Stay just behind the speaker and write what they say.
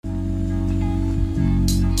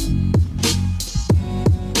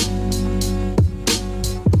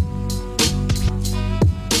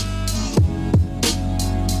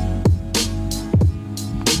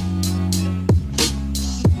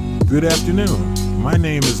Good afternoon. My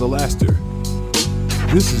name is Alastair.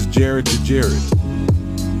 This is Jared to Jared.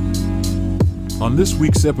 On this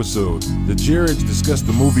week's episode, the Jareds discuss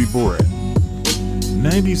the movie Borat,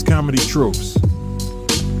 90s comedy tropes,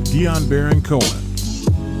 Dion Baron Cohen,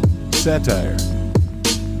 satire,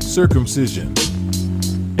 circumcision,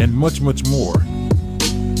 and much, much more.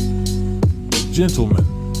 Gentlemen,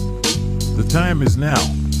 the time is now.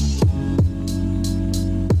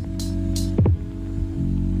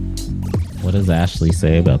 What does Ashley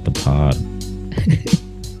say about the pod?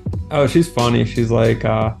 Oh, she's funny. She's like,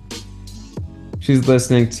 she's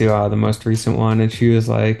listening to the most recent one, and she was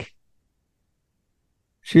like,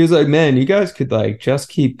 man, you guys could like just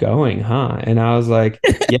keep going, huh? And I was like,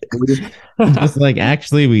 yeah. Just like,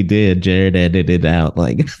 actually, we did. Jared edited out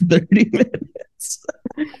like 30 minutes.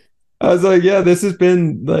 I was like, yeah, this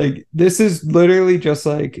is literally just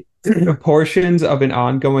like portions of an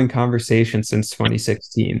ongoing conversation since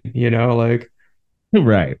 2016, like.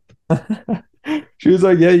 Right. She was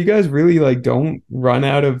like, yeah, you guys really like don't run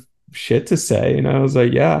out of shit to say. And I was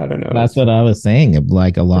like, yeah, I don't know. That's what I was saying.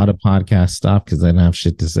 Like a lot of podcasts stop because they don't have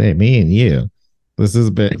shit to say. Me and you. This is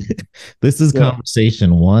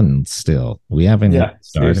conversation one still. We haven't started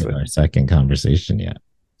seriously. Our second conversation yet.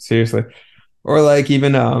 Seriously. Or like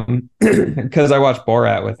even because I watched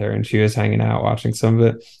Borat with her and she was hanging out watching some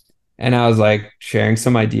of it. And I was like sharing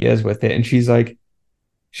some ideas with it. And she's like,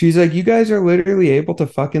 you guys are literally able to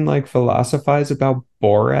fucking like philosophize about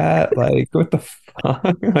Borat. Like, what the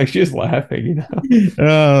fuck? Like, she's laughing,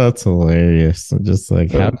 Oh, that's hilarious. I'm just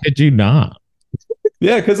like, how could you not?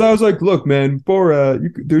 Yeah, because I was like, look, man, Borat,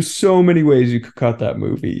 there's so many ways you could cut that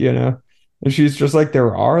movie, And she's just like,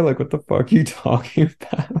 there are? Like, what the fuck are you talking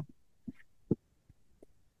about?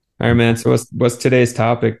 All right, man. So what's today's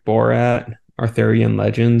topic? Borat, Arthurian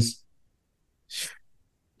legends?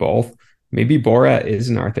 Both. Maybe Borat is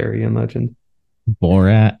an Arthurian legend.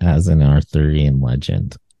 Borat as an Arthurian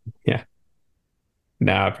legend. Yeah.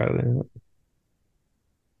 Nah, probably not.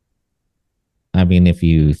 I mean, if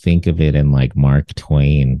you think of it in like Mark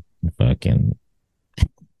Twain, fucking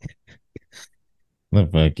the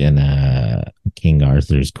fucking King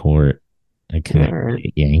Arthur's court, a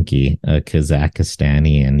Yankee, a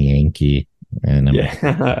Kazakhstanian Yankee, and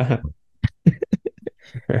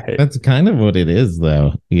Right. That's kind of what it is,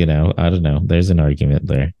 though. I don't know. There's an argument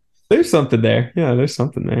there. There's something there. Yeah, there's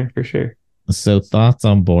something there for sure. So, thoughts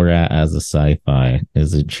on Borat as a sci-fi?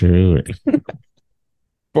 Is it true?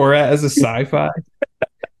 Borat as a sci-fi?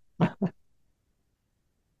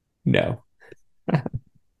 No.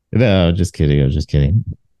 No, just kidding. I'm just kidding.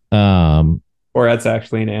 Borat's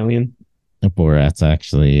actually an alien. Borat's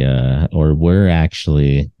actually, or we're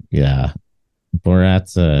actually, yeah.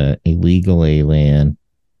 Borat's a illegal alien.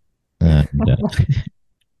 It's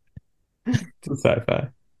a sci-fi.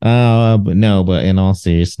 But in all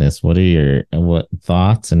seriousness, what are your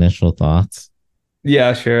initial thoughts?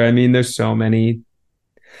 Yeah, sure. I mean, there's so many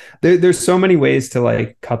there's so many ways to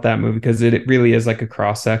like cut that movie because it really is like a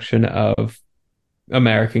cross section of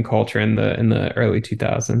American culture in the early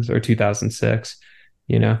 2000s or 2006,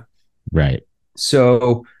 Right.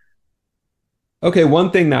 So okay, one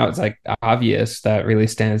thing now it's like obvious that really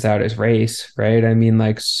stands out is race, right? I mean,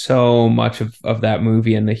 like so much of that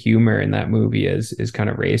movie and the humor in that movie is kind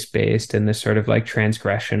of race based and this sort of like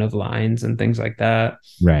transgression of lines and things like that.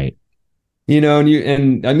 Right.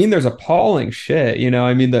 And I mean, there's appalling shit,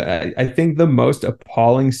 I mean, I think the most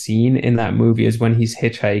appalling scene in that movie is when he's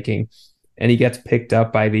hitchhiking and he gets picked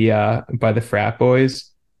up by the frat boys.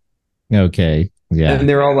 Okay. Yeah. And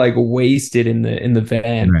they're all like wasted in the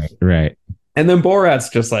van. Right. And then Borat's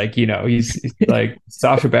just like, he's like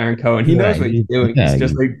Sacha Baron Cohen. He knows what he's doing. Yeah, he's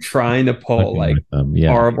just like trying to pull like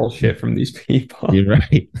horrible shit from these people. You're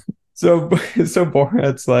right. So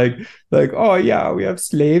Borat's like, oh yeah, we have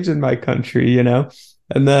slaves in my country, And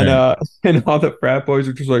then and all the frat boys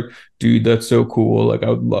are just like, dude, that's so cool. Like I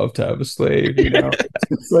would love to have a slave,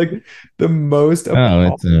 It's like the most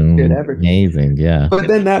it's amazing, yeah. But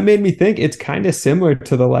then that made me think it's kind of similar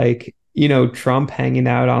to the like, Trump hanging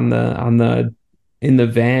out in the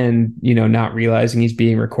van, not realizing he's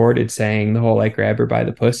being recorded, saying the whole like grab her by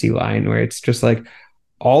the pussy line, where it's just like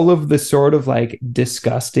all of the sort of like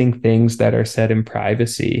disgusting things that are said in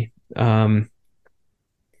privacy, that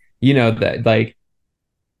like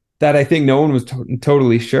that I think no one was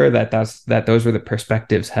totally sure that those were the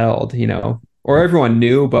perspectives held, or everyone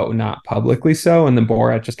knew, but not publicly so. And then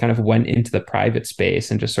Borat just kind of went into the private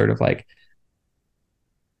space and just sort of like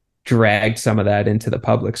dragged some of that into the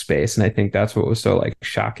public space. And I think that's what was so like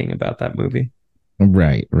shocking about that movie.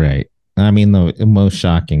 Right. I mean, the most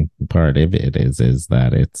shocking part of it is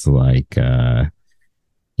that it's like,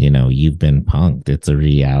 you've been punked. It's a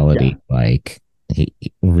reality, like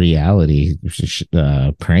reality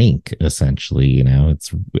prank, essentially.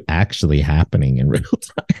 It's actually happening in real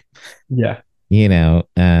time. Yeah.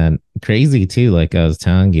 And crazy too. Like I was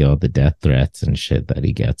telling you, all the death threats and shit that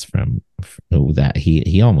he gets from that.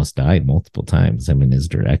 He almost died multiple times. Him and his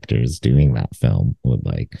directors doing that film with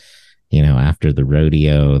like, after the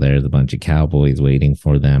rodeo, there's a bunch of cowboys waiting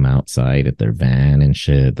for them outside at their van and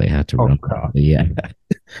shit. They had to run. God. Yeah.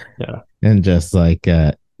 Yeah. And just like,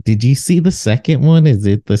 did you see the second one? Is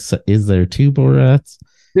there two Borats?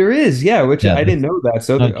 There is, yeah, which I didn't know that.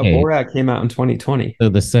 So okay. Borat came out in 2020. So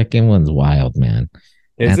the second one's wild, man.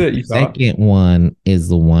 Is and it? You the second one is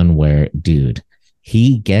the one where, dude,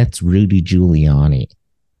 he gets Rudy Giuliani.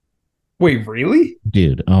 Wait, really?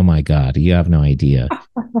 Dude, oh my God, you have no idea.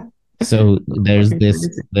 So there's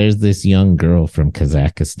this young girl from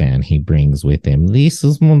Kazakhstan he brings with him.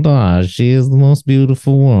 Lisa's Mondage. She is the most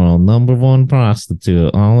beautiful world, #1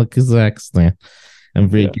 prostitute, all of Kazakhstan. And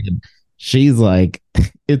freaking, she's like,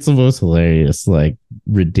 it's the most hilarious, like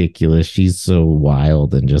ridiculous. She's so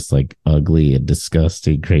wild and just like ugly and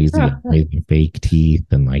disgusting, crazy, and fake teeth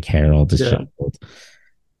and like hair all disheveled.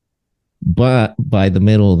 But by the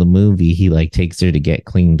middle of the movie, he like takes her to get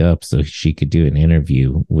cleaned up so she could do an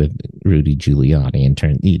interview with Rudy Giuliani. And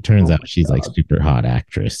it turns out she's like super hot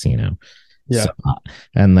actress, Yeah. So,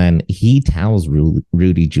 and then he tells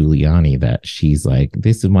Rudy Giuliani that she's like,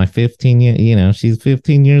 this is my 15 year, she's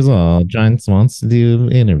 15 years old. Giants wants to do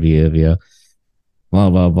an interview of you.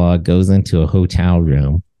 Blah, blah, blah. Goes into a hotel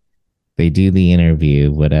room. They do the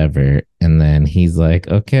interview, whatever. And then he's like,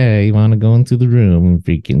 okay, you want to go into the room? And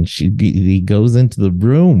freaking, he goes into the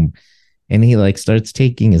room and he like starts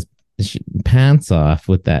taking his pants off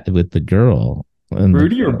with the girl. And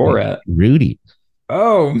Rudy or Borat? Rudy.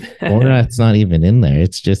 Oh, man. Borat's not even in there.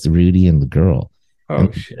 It's just Rudy and the girl.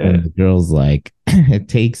 Oh, shit. And the girl's like, it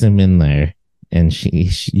takes him in there. And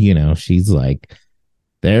she's like,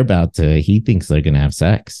 he thinks they're going to have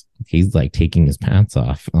sex. He's like taking his pants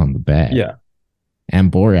off on the bed. Yeah.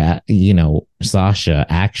 And Borat, Sasha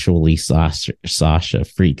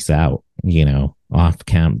freaks out, off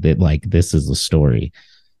cam that like, this is the story.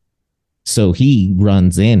 So he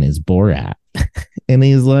runs in as Borat and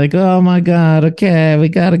he's like, oh my God, okay, we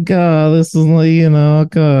gotta go. This is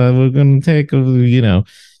like, God, we're going to take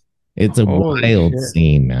it's a wild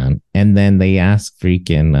scene, man. And then they ask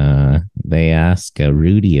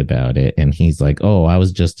Rudy about it. And he's like, oh, I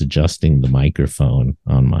was just adjusting the microphone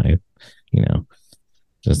on my,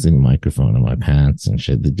 adjusting the microphone on my pants and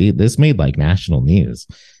shit. This made like national news.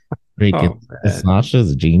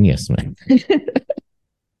 Sasha's a genius, man.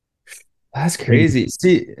 That's crazy.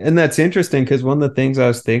 See, and that's interesting because one of the things I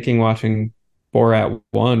was thinking watching Borat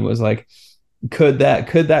 1 was like, could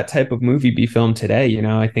that type of movie be filmed today?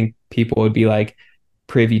 I think people would be like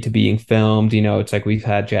privy to being filmed. It's like we've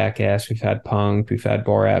had Jackass, we've had Punk, we've had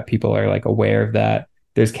Borat. People are like aware of that.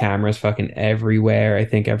 There's cameras fucking everywhere. I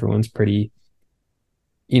think everyone's pretty,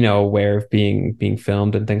 aware of being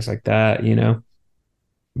filmed and things like that,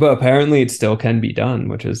 But apparently it still can be done,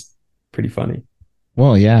 which is pretty funny.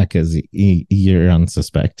 Well, yeah, because you're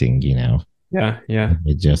unsuspecting, Yeah.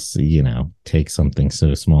 It just, takes something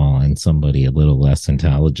so small and somebody a little less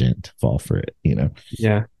intelligent to fall for it,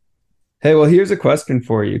 Yeah. Hey, well, here's a question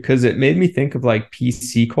for you, because it made me think of like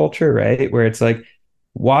PC culture, right? Where it's like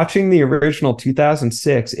watching the original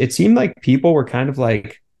 2006, it seemed like people were kind of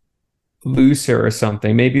like looser or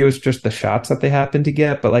something. Maybe it was just the shots that they happened to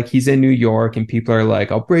get, but like he's in New York and people are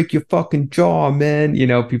like, I'll break your fucking jaw, man.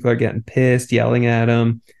 People are getting pissed, yelling at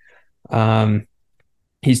him.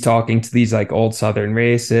 He's talking to these like old Southern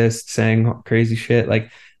racists, saying crazy shit.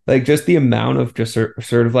 Like just the amount of just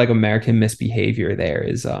sort of like American misbehavior there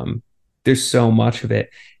is, there's so much of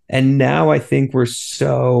it. And now I think we're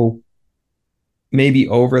so maybe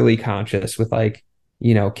overly conscious with like,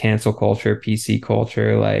 cancel culture, PC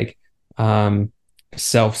culture, like,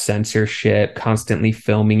 self-censorship, constantly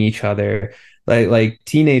filming each other. Like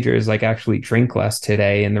teenagers like actually drink less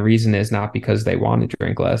today. And the reason is not because they want to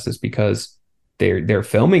drink less, is because they're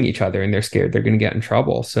filming each other and they're scared they're going to get in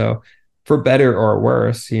trouble. So for better or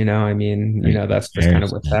worse, that's just kind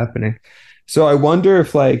of what's happening. So I wonder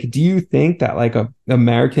if like, do you think that like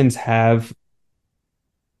Americans have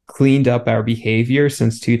cleaned up our behavior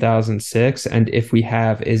since 2006? And if we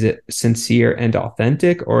have, is it sincere and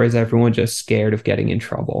authentic, or is everyone just scared of getting in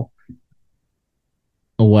trouble?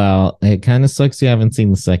 Well, it kind of sucks you haven't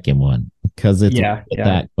seen the second one, because it's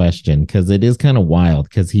that question, because it is kind of wild,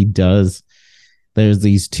 because he does there's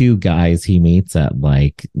these two guys he meets at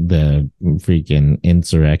like the freaking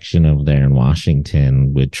insurrection over there in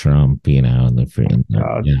Washington with Trump, and the freaking,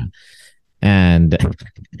 God. yeah. And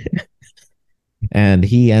and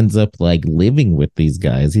he ends up like living with these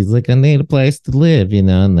guys. He's like, I need a place to live,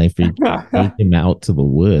 and they freaking take him out to the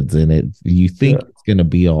woods, and you think it's gonna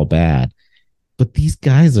be all bad. But these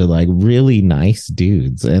guys are like really nice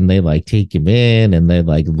dudes, and they like take him in and they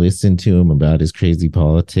like listen to him about his crazy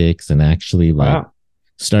politics and actually like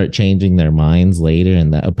start changing their minds later.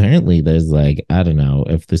 And that apparently there's like, I don't know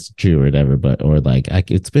if this is true or whatever, but or like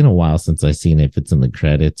it's been a while since I've seen if it's in the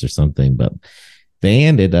credits or something, but they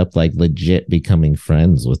ended up like legit becoming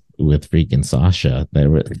friends with freaking Sasha. They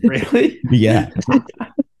were Really? Yeah.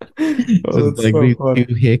 Oh, Just like so these funny.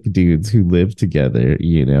 Two hick dudes who live together, out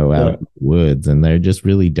in the woods, and they're just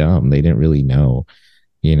really dumb. They didn't really know,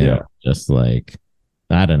 just like,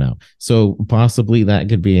 I don't know. So possibly that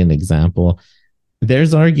could be an example.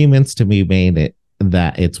 There's arguments to be made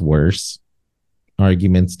that it's worse.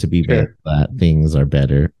 Arguments to be made that things are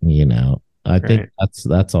better. I think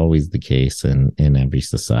that's always the case in every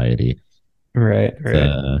society. Right.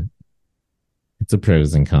 It's a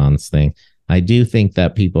pros and cons thing. I do think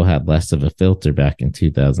that people had less of a filter back in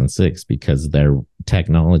 2006 because their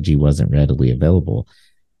technology wasn't readily available.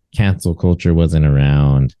 Cancel culture wasn't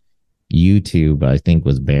around. YouTube, I think,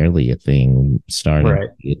 was barely a thing, starting to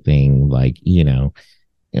be a thing. Like,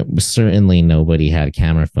 certainly nobody had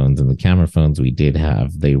camera phones, and the camera phones we did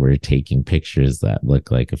have, they were taking pictures that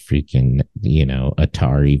looked like a freaking,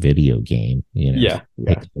 Atari video game,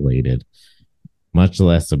 pixelated, much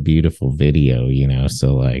less a beautiful video,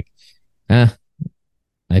 so like,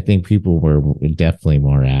 I think people were definitely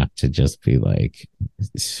more apt to just be like,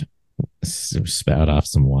 spout off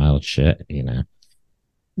some wild shit,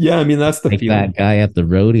 Yeah, I mean, that's the like feeling. That guy at the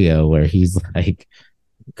rodeo where he's like,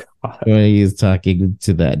 when he's talking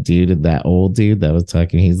to that dude and that old dude that was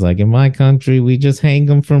talking, he's like, in my country, we just hang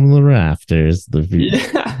them from the rafters, the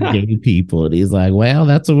gay people. And he's like, well,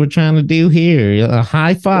 that's what we're trying to do here. A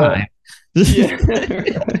high five. Yeah.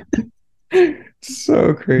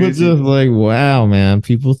 So crazy. But just like, wow, man,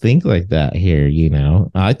 people think like that here,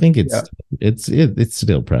 I think it's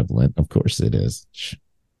still prevalent. Of course it is.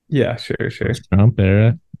 Yeah, sure. Trump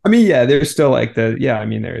era. I mean, yeah, there's still like there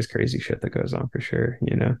is crazy shit that goes on for sure,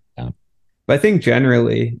 Yeah. But I think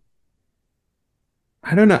generally,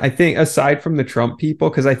 I don't know. I think aside from the Trump people,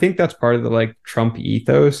 because I think that's part of the like Trump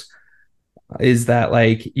ethos, is that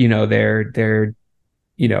like, they're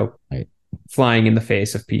right. flying in the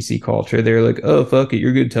face of PC culture. They're like, oh, fuck it,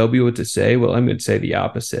 you're going to tell me what to say? Well, I'm going to say the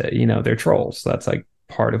opposite. They're trolls. That's like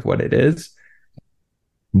part of what it is.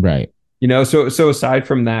 Right. So aside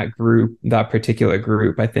from that group, that particular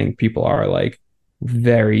group, I think people are like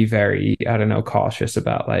very, very, I don't know, cautious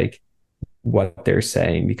about like what they're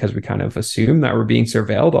saying because we kind of assume that we're being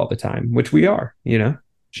surveilled all the time, which we are,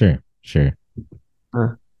 Sure.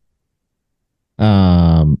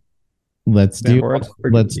 Let's do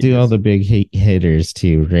all the big hitters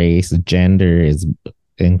too. Race, gender is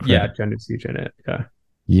incredible. Yeah, gender's huge in it.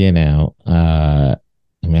 Yeah.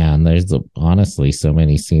 Man, there's honestly so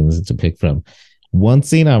many scenes to pick from. One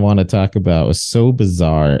scene I want to talk about was so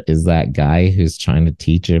bizarre is that guy who's trying to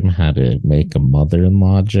teach him how to make a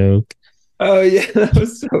mother-in-law joke. Oh yeah, that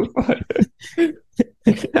was so funny.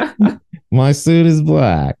 My suit is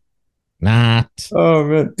black. Not. Oh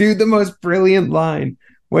man, dude, the most brilliant line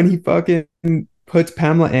when he fucking puts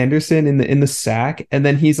Pamela Anderson in the sack, and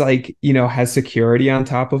then he's like, has security on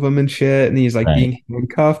top of him and shit, and he's like being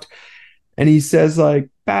handcuffed, and he says like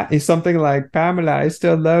something like, Pamela, I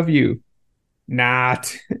still love you.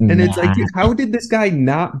 Not. And it's like, dude, how did this guy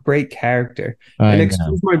not break character? And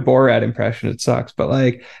excuse my Borat impression, it sucks, but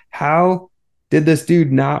like, how did this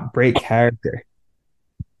dude not break character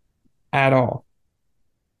at all?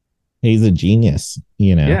 He's a genius,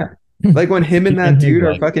 Yeah. Like when him and that dude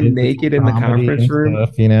are fucking naked in the conference room.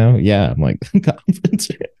 Stuff, Yeah, I'm like, conference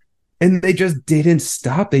room. And they just didn't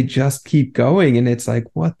stop. They just keep going. And it's like,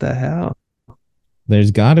 what the hell?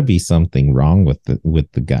 There's got to be something wrong with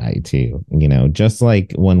the guy too, just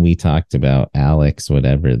like when we talked about Alex,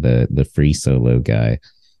 whatever, the free solo guy.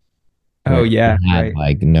 Oh yeah, had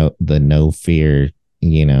like no fear,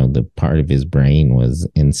 the part of his brain was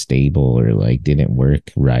unstable or like didn't work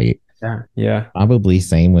right. Yeah. Probably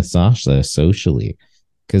same with Sasha socially.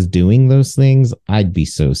 Because doing those things, I'd be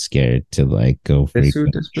so scared to like go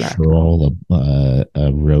control a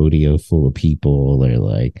rodeo full of people or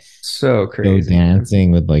like so crazy go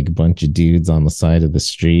dancing with like a bunch of dudes on the side of the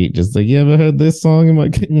street. Just like, you ever heard this song? I'm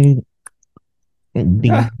like, Ding,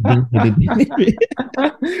 ding, ding, ding.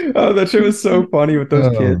 Oh, that shit was so funny with those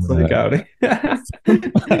Oh kids like my. outing.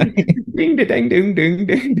 Ding ding ding ding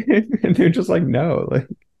ding ding. And they're just like, no, like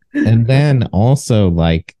And then also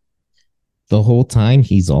like the whole time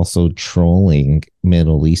he's also trolling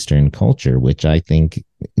Middle Eastern culture, which I think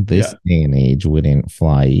this yeah. day and age wouldn't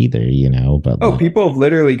fly either, but Oh, like, people have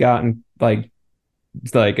literally gotten like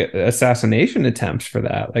assassination attempts for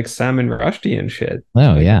that, like Salman Rushdie and shit. oh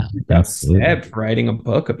Like yeah, he got absolutely. stabbed for writing a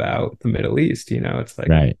book about the Middle East, It's like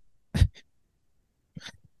Right.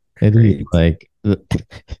 It is crazy. like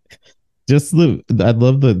just I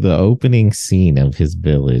love the opening scene of his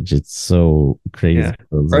village. It's so crazy.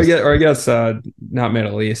 Yeah. Or I guess not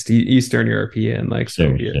Middle East, Eastern European, like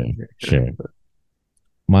Sure, Soviet. sure, sure.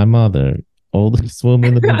 My mother, oldest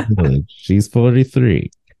woman in the village. She's 43.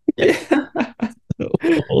 Yeah. So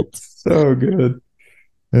old. So good.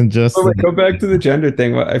 And just Oh, wait, go back to the gender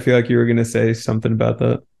thing. I feel like you were gonna say something about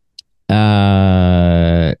that.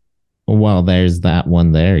 uh well, there's that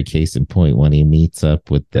one there, case in point, when he meets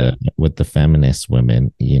up with Yeah. the feminist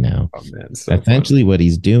women, Oh man, so fun. essentially what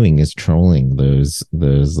he's doing is trolling those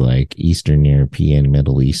like Eastern European,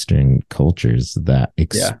 Middle Eastern cultures that Yeah.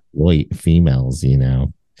 exploit females.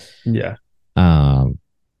 Yeah. Um,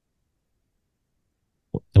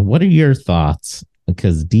 what are your thoughts?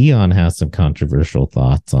 Because Dion has some controversial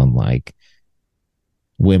thoughts on like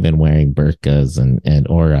women wearing burqas and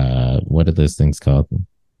or what are those things called?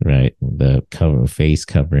 Right, the face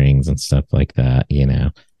coverings and stuff like that.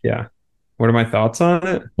 Yeah. What are my thoughts on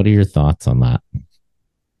it? What are your thoughts on that?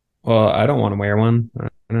 Well, I don't want to wear one. I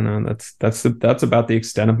don't know. That's about the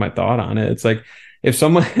extent of my thought on it. It's like if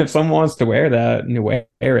someone wants to wear that, wear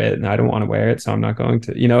it, and I don't want to wear it, so I'm not going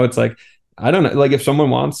to. It's like I don't know. Like if someone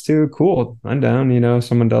wants to, cool, I'm down. If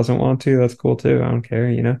someone doesn't want to, that's cool too. I don't care.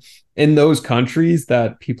 In those countries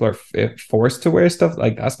that people are forced to wear stuff,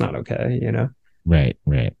 like that's not okay. Right,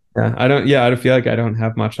 right. Yeah, I don't. Yeah, I feel like I don't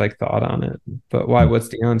have much like thought on it. But why? What's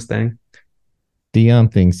Dion's thing? Dion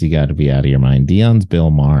thinks you got to be out of your mind. Dion's Bill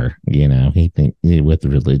Maher. He think with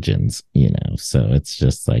religions. So it's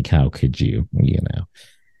just like, how could you?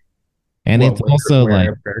 And What it's also wear like,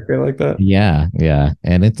 a burqa like that? yeah, yeah,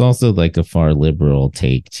 and it's also like a far liberal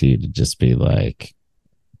take too, to just be like,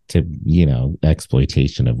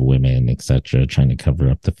 exploitation of women, etc., trying to cover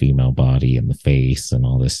up the female body and the face and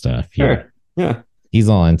all this stuff. Sure. Yeah. He's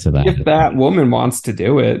all into that. If that woman wants to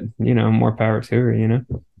do it, more power to her.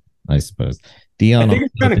 I suppose. I Dion, think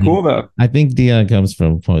it's kind of cool though. I think Dion comes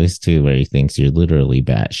from a place too where he thinks you're literally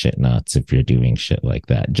batshit nuts if you're doing shit like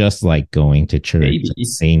that. Just like going to church, Maybe.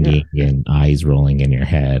 singing, and eyes rolling in your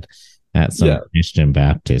head at some Christian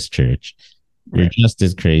Baptist church. You're just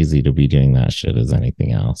as crazy to be doing that shit as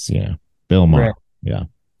anything else. Bill Maher. Right. Yeah.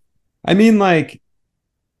 I mean,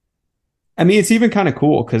 it's even kind of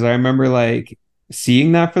cool because I remember like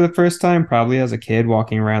seeing that for the first time, probably as a kid,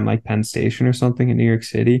 walking around like Penn Station or something in New York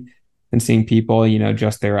City and seeing people,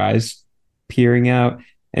 just their eyes peering out.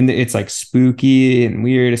 And it's like spooky and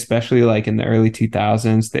weird, especially like in the early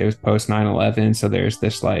 2000s. There was post 9/11. So there's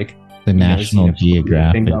this like the National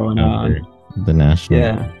Geographic going on. The National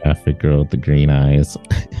Geographic girl with the green eyes.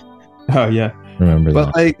 Oh, yeah. Remember but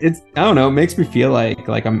that. Like it's I don't know, it makes me feel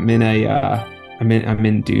like I'm in a I'm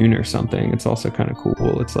in Dune or something. It's also kind of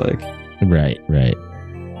cool. It's like right.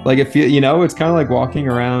 Like if it's kind of like walking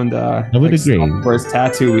around I would agree. Where's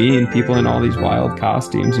Tatooine, people in all these wild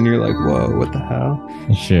costumes, and you're like, whoa, what the hell?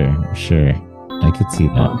 Sure. I could see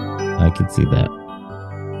that.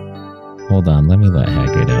 Hold on, let me let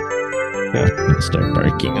Hagrid up. Yeah. I'm gonna start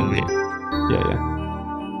barking a bit. Yeah.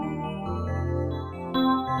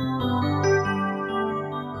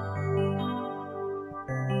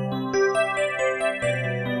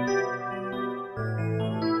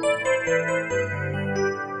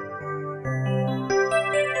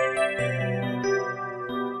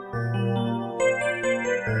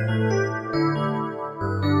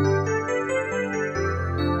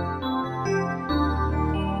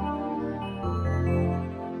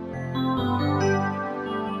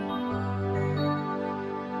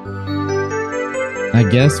 I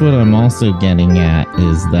guess what I'm also getting at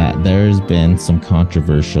is that there's been some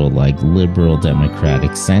controversial, like liberal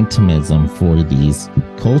democratic sentimentism for these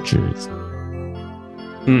cultures.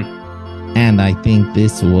 And I think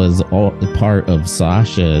this was all part of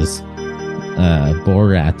Sasha's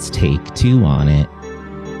Borat's take too on it,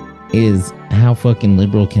 is how fucking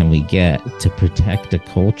liberal can we get to protect a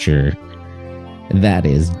culture that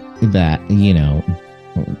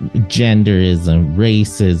genderism,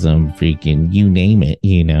 racism, freaking you name it,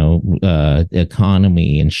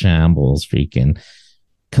 economy in shambles, freaking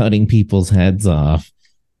cutting people's heads off,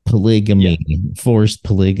 polygamy, forced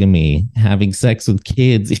polygamy, having sex with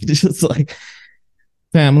kids. It's just like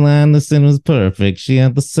Pamela Anderson was perfect. She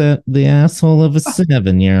had the asshole of a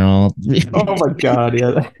 7-year-old. Oh my God,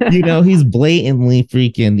 yeah. He's blatantly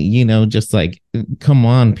freaking, just like, come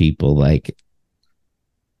on, people, like,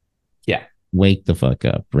 yeah, wake the fuck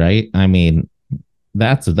up, right? I mean,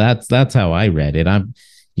 that's how I read it. I'm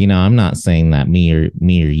not saying that me or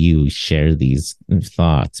you share these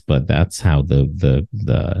thoughts, but that's how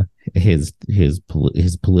his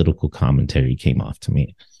political commentary came off to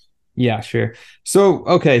me. Yeah, sure. So,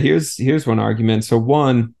 okay, here's one argument. So,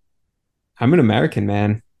 one, I'm an American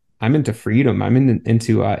man. I'm into freedom. I'm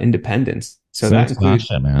into independence. So that includes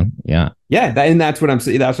Sasha, man. Yeah. Yeah, and that's what I'm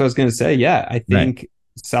saying. That's what I was going to say. Yeah, I think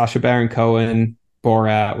Sacha Baron Cohen,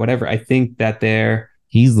 Borat, whatever. I think that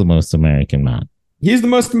he's the most American man. He's the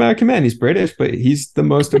most American man. He's British, but he's the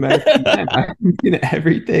most American man. I mean,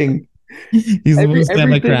 everything. He's the most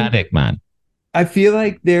democratic man. I feel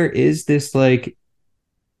like there is this like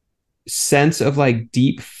sense of like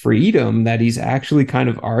deep freedom that he's actually kind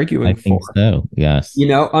of arguing for. I think so. Yes.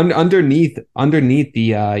 Underneath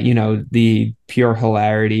the the pure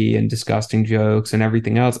hilarity and disgusting jokes and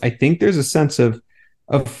everything else, I think there's a sense of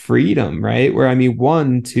freedom, right? Where I mean,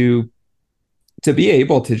 one, to be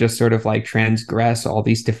able to just sort of like transgress all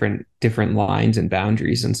these different lines and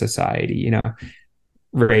boundaries in society,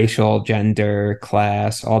 racial, gender,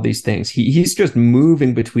 class, all these things. He's just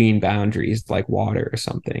moving between boundaries like water or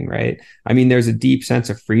something, right? I mean, there's a deep sense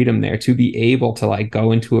of freedom there to be able to like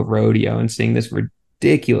go into a rodeo and sing this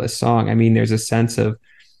ridiculous song. I mean, there's a sense of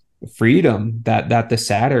freedom that the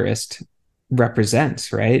satirist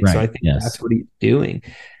represents, right? So I think that's what he's doing.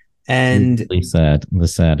 And the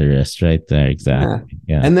satirist right there, exactly.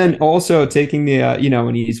 Yeah. And then also taking the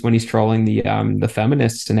when he's trolling the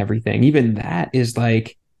feminists and everything, even that is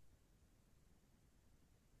like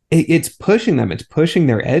it's pushing them, it's pushing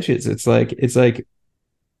their edges. It's like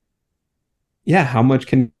yeah, how much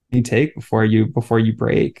can you take before you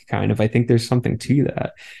break, kind of. I think there's something to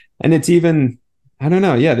that. And it's even, I don't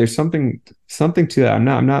know, yeah, there's something to that.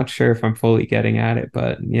 I'm not sure if I'm fully getting at it,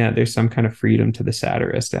 but yeah, there's some kind of freedom to the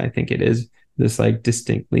satirist. And I think it is this like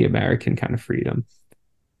distinctly American kind of freedom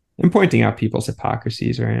and pointing out people's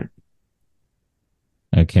hypocrisies, right?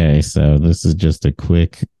 Okay, so this is just a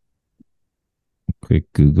quick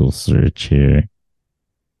Google search here.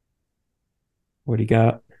 What do you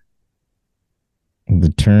got?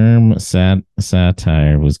 The term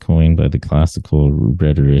satire was coined by the classical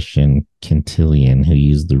rhetorician Quintilian, who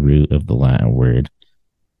used the root of the Latin word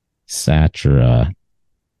satira,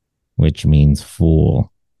 which means fool,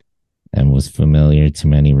 and was familiar to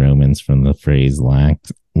many Romans from the phrase lang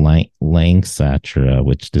satira,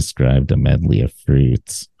 which described a medley of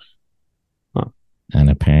fruits, and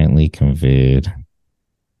apparently conveyed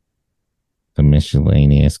the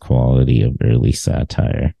miscellaneous quality of early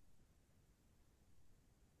satire.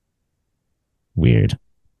 Weird.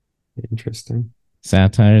 Interesting.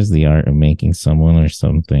 Satire is the art of making someone or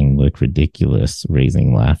something look ridiculous,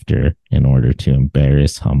 raising laughter in order to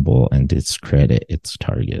embarrass, humble, and discredit its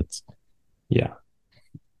targets. Yeah.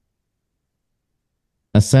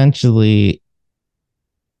 Essentially,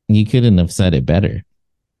 you couldn't have said it better.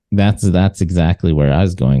 That's exactly where I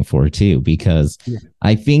was going for too, because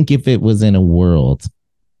I think if it was in a world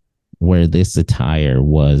where this satire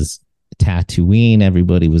was Tatooine,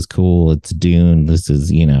 everybody was cool. It's Dune. This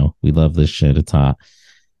is, we love this shit. It's hot.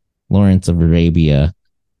 Lawrence of Arabia.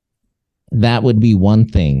 That would be one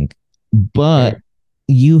thing. But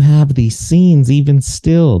you have these scenes, even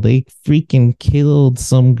still, they freaking killed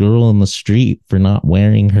some girl in the street for not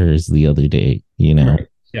wearing hers the other day, Right.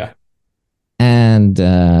 Yeah. And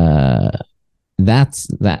that's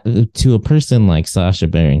that to a person like Sacha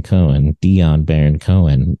Baron Cohen, Dion Baron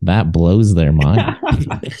Cohen, that blows their mind.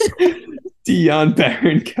 Dion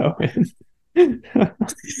Baron Cohen.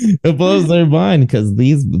 It blows their mind because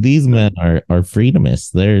these men are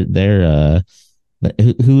freedomists. They're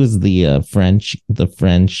who is the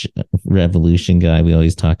French Revolution guy we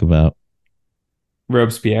always talk about?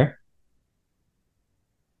 Robespierre.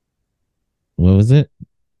 What was it?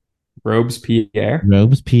 Robespierre.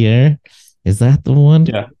 Robespierre. Is that the one?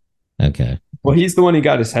 Yeah. Okay. Well, he's the one who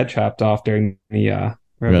got his head chopped off during the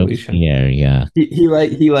revolution. Yeah. He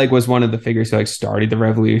was one of the figures who like started the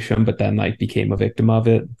revolution, but then like became a victim of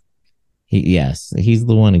it. He's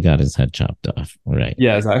the one who got his head chopped off. Right.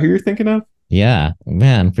 Yeah, is that who you're thinking of? Yeah,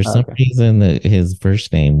 man. For some reason, his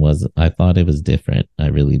first name I thought it was different. I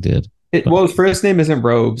really did. Well, his first name isn't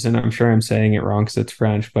Robes, and I'm sure I'm saying it wrong because it's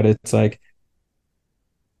French, but it's like,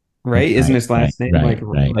 right? Isn't his last name like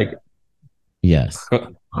Yes.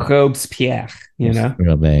 Robespierre, you know?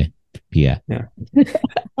 Robespierre. Yeah. Yeah.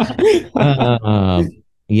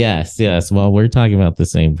 Yes, yes. Well, we're talking about the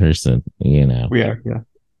same person, you know. We are, yeah.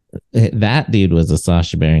 That dude was a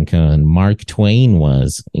Sacha Baron Cohen. Mark Twain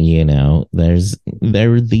was, you know. There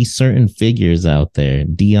were these certain figures out there.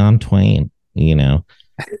 Dion Twain, you know.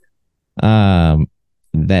 Um,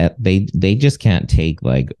 that they just can't take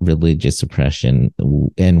like religious oppression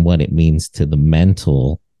and what it means to the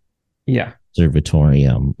mental Yeah.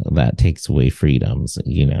 conservatorium that takes away freedoms,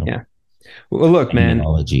 you know. Yeah. Well, look, man,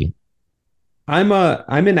 Ideology. I'm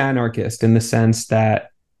an anarchist in the sense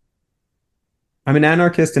that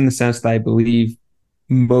I believe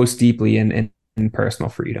most deeply in personal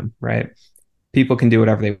freedom, right? People can do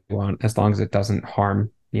whatever they want as long as it doesn't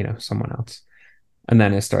harm, you know, someone else. And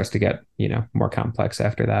then it starts to get, you know, more complex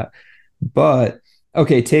after that. But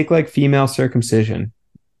okay, take like female circumcision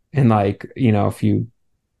and like, you know, a few,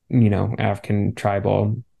 you know, African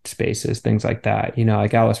tribal spaces, things like that. You know,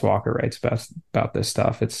 like Alice Walker writes about this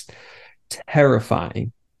stuff. It's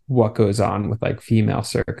terrifying what goes on with like female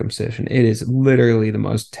circumcision. It is literally the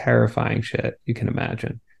most terrifying shit you can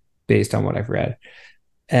imagine based on what I've read.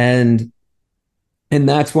 And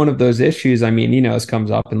that's one of those issues. I mean, you know, this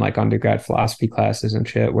comes up in like undergrad philosophy classes and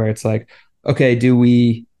shit where it's like, okay, do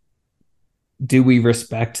we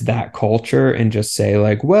respect that culture and just say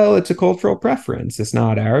like, well, it's a cultural preference, it's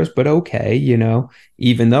not ours, but okay, you know,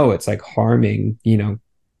 even though it's like harming, you know,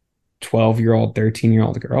 12-year-old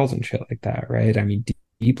 13-year-old girls and shit like that, right? I mean,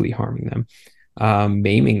 deeply harming them,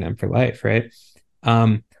 maiming them for life, right?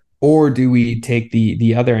 Or do we take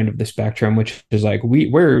the other end of the spectrum, which is like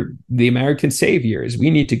we're the American saviors,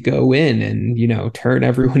 we need to go in and, you know, turn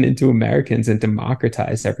everyone into Americans and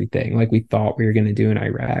democratize everything like we thought we were going to do in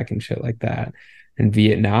Iraq and shit like that, and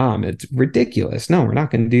Vietnam. It's ridiculous. No, we're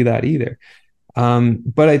not going to do that either.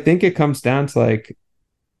 But I think it comes down to like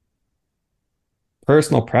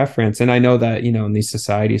personal preference. And I know that, you know, in these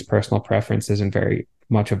societies, personal preference isn't very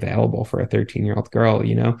much available for a 13-year-old girl,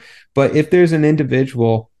 you know. But if there's an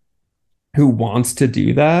individual who wants to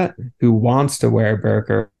do that, who wants to wear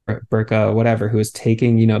burqa, whatever, who is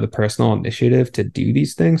taking, you know, the personal initiative to do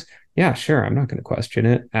these things, yeah, sure, I'm not going to question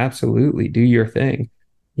it. Absolutely, do your thing,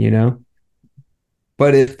 you know.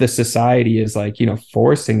 But if the society is like, you know,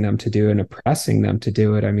 forcing them to do it and oppressing them to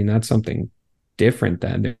do it, I mean, that's something different.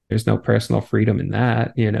 Then there's no personal freedom in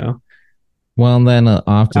that, you know. Well, then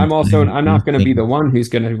often I'm not going to be the one who's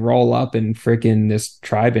going to roll up in freaking this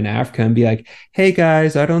tribe in Africa and be like, hey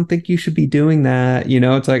guys, I don't think you should be doing that. You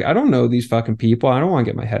know, it's like, I don't know these fucking people. I don't want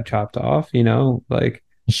to get my head chopped off, you know, like,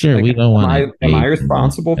 sure, like, we don't want to. Am I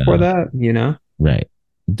responsible for that? You know? Right.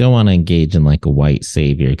 Don't want to engage in like a white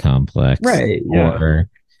savior complex. Right. Yeah. Or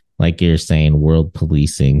like you're saying, world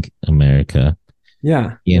policing America.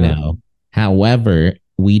 Yeah. You know, however,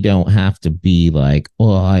 we don't have to be like,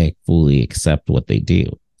 oh, I fully accept what they do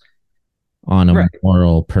on a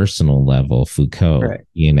moral, personal level. Foucault,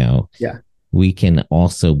 you know, we can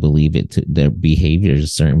also believe it to their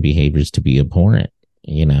behaviors, certain behaviors to be abhorrent,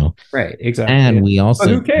 you know. Right, exactly. And we also,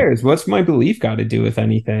 but who cares? What's my belief got to do with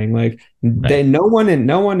anything? Like, no one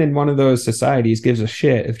in one of those societies gives a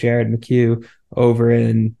shit if Jared McHugh over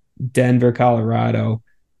in Denver, Colorado,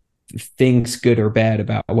 thinks good or bad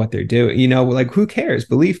about what they're doing, you know. Like, who cares?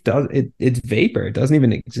 Belief it's vapor. It doesn't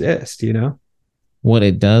even exist, you know. What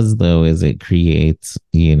it does though is it creates,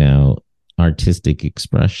 you know, artistic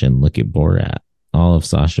expression. Look at Borat. All of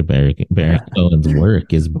Sacha Baron Cohen's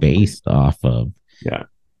work is based off of,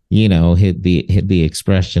 you know, the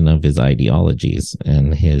expression of his ideologies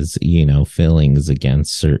and his, you know, feelings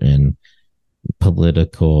against certain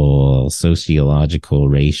political, sociological,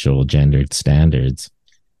 racial, gendered standards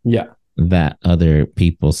that other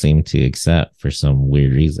people seem to accept for some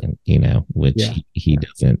weird reason, you know, which he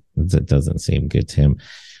doesn't. It doesn't seem good to him.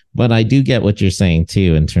 But I do get what you're saying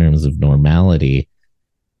too in terms of normality.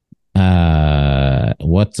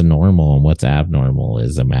 What's normal and what's abnormal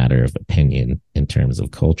is a matter of opinion in terms of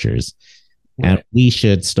cultures. And we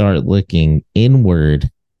should start looking inward,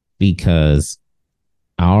 because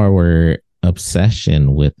our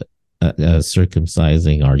obsession with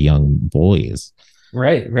circumcising our young boys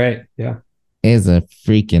is a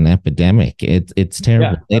freaking epidemic. It's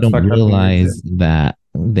terrible. They don't realize that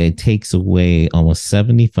it takes away almost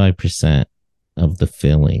 75% of the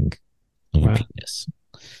filling of a penis.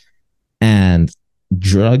 And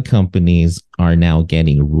drug companies are now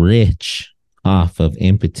getting rich off of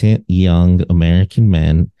impotent young American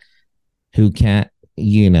men who can't,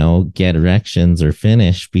 you know, get erections or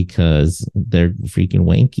finish because their freaking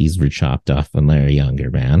wankies were chopped off when they were younger,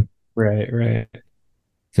 man. Right.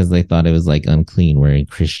 because they thought it was like unclean. We're a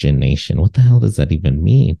Christian nation. What the hell does that even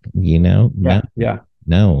mean? You know? Yeah, No, yeah,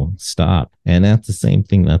 no, stop. And that's the same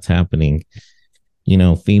thing that's happening. You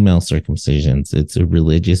know, female circumcisions. It's a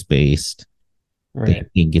religious based. They right.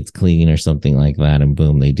 think it's clean or something like that, and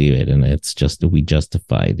boom, they do it. And it's just we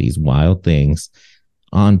justify these wild things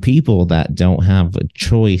on people that don't have a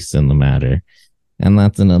choice in the matter. And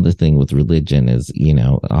that's another thing with religion is, you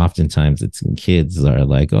know, oftentimes it's kids are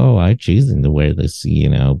like, oh, I'm choosing to wear this, you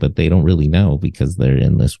know, but they don't really know because they're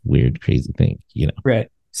in this weird, crazy thing, you know.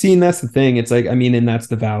 Right. See, and that's the thing. It's like, I mean, and that's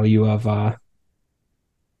the value of well,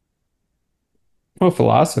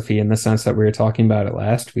 philosophy in the sense that we were talking about it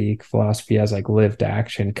last week. Philosophy as like lived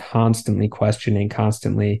action, constantly questioning,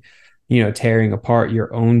 constantly, tearing apart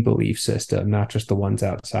your own belief system, not just the ones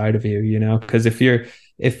outside of you, because if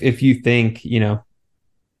you think,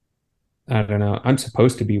 I don't know, I'm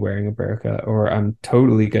supposed to be wearing a burqa or I'm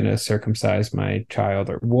totally going to circumcise my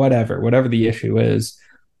child or whatever the issue is.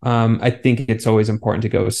 I think it's always important to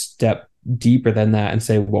go a step deeper than that and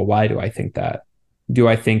say, well, why do I think that? Do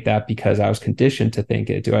I think that because I was conditioned to think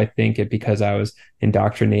it? Do I think it because I was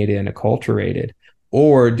indoctrinated and acculturated?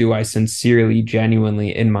 Or do I sincerely,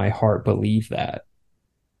 genuinely in my heart believe that?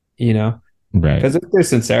 Right. Because if there's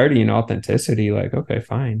sincerity and authenticity, like, okay,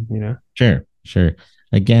 fine. Sure.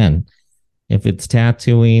 Again, if it's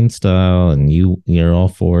tattooing style and you're all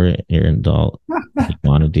for it, you're an adult, you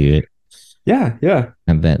want to do it. Yeah.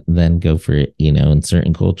 And then go for it, in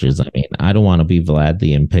certain cultures. I mean, I don't want to be Vlad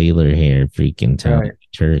the Impaler here, freaking telling Right.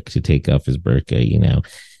 Turk to take off his burqa, Yeah.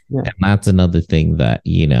 And that's another thing that,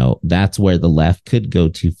 that's where the left could go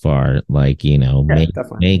too far. Like,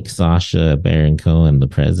 make Sasha Baron Cohen the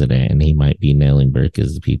president and he might be nailing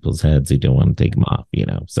burqas to people's heads who don't want to take them off,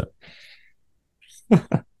 So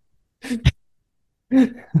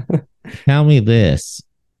tell me this.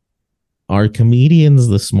 Are comedians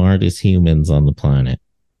the smartest humans on the planet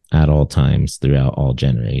at all times throughout all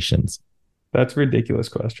generations? That's a ridiculous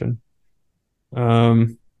question. No,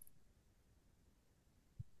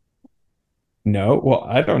 well,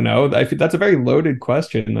 I don't know. That's a very loaded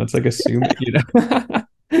question. That's like assuming,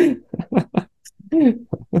 I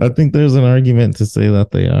think there's an argument to say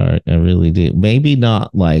that they are. I really do. Maybe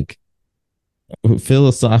not like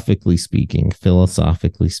philosophically speaking.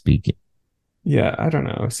 Yeah, I don't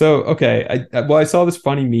know. So, okay, I saw this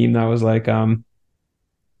funny meme that was like,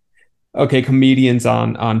 okay, comedians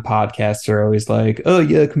on podcasts are always like, oh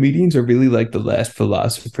yeah, comedians are really like the last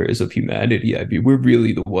philosophers of humanity. I mean, we're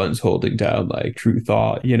really the ones holding down like true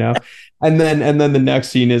thought, And then the next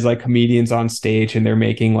scene is like comedians on stage and they're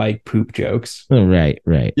making like poop jokes. Right.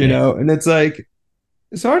 And it's like,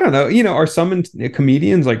 so I don't know, are some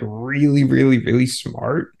comedians like really, really, really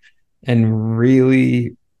smart and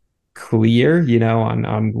really clear,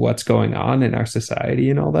 on what's going on in our society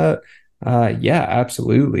and all that? Yeah,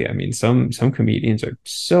 absolutely. I mean, some comedians are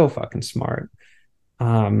so fucking smart.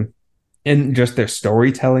 And just their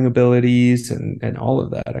storytelling abilities and all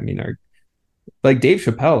of that. I mean, are like Dave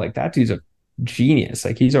Chappelle, like that dude's a genius.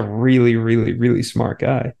 Like he's a really, really, really smart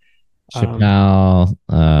guy. Chappelle,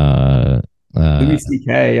 Louis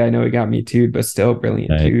C.K., I know he got me too, but still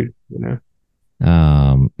brilliant dude,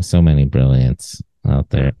 so many brilliants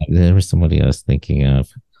out there. There was somebody I was thinking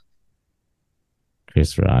of.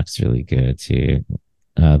 Chris Rock's really good too.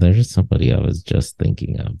 There's somebody I was just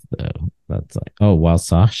thinking of though. That's like, oh, well,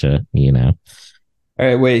 Sasha, All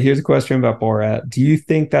right, wait, here's a question about Borat. Do you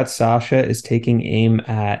think that Sasha is taking aim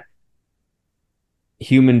at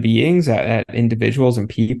human beings, at individuals and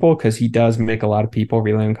people? Because he does make a lot of people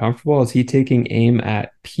really uncomfortable. Is he taking aim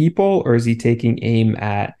at people or is he taking aim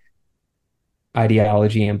at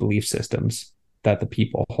ideology and belief systems that the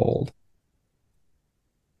people hold?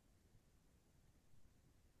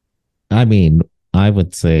 I mean, I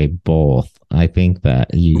would say both. I think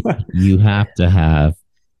that you have to have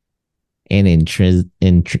an a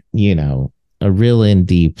real in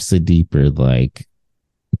deep, so deeper like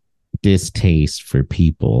distaste for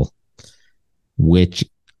people, which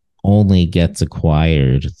only gets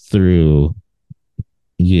acquired through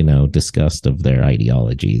disgust of their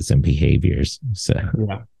ideologies and behaviors. So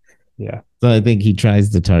yeah. So I think he tries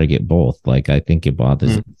to target both. Like I think it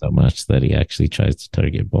bothers him so much that he actually tries to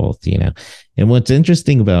target both, And what's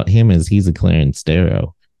interesting about him is he's a Clarence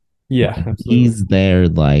Darrow. Yeah, like, he's there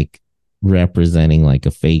like representing like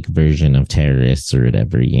a fake version of terrorists or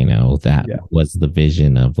whatever, that was the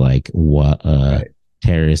vision of like what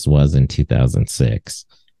terrorist was in 2006.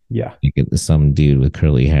 Yeah. Like, some dude with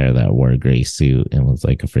curly hair that wore a gray suit and was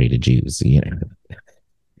like afraid of Jews,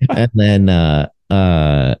 And then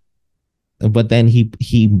but then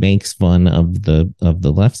he makes fun of the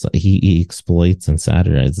left side. He exploits and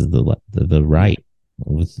satirizes the right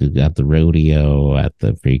at the rodeo, at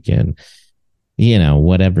the freaking,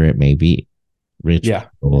 whatever it may be, rich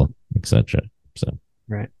people, etc. So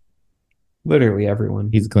right, literally everyone.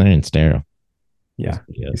 He's Clarence Darrow. Yeah,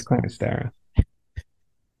 he's Clarence Darrow.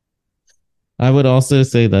 I would also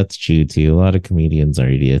say that's true too. A lot of comedians are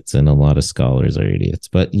idiots and a lot of scholars are idiots.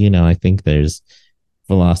 But, I think there's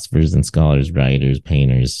philosophers and scholars, writers,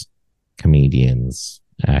 painters, comedians,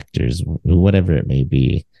 actors, whatever it may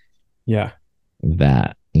be. Yeah.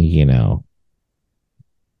 That,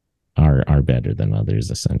 are better than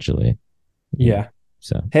others, essentially. Yeah.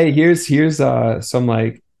 So, hey, here's some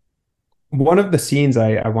like one of the scenes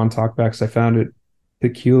I want to talk about because I found it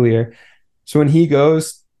peculiar. So when he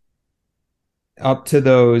goes up to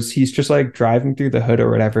those, he's just like driving through the hood or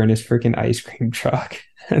whatever in his freaking ice cream truck,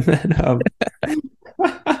 and then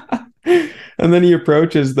and then he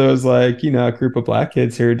approaches those like a group of black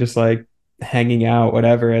kids who are just like hanging out,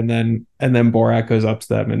 whatever, and then Borat goes up to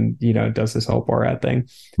them and does this whole Borat thing.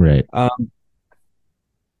 Right.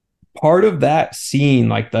 Part of that scene,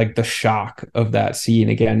 like the shock of that scene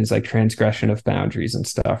again, is like transgression of boundaries and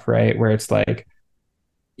stuff, right? Where it's like,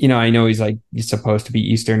 I know he's supposed to be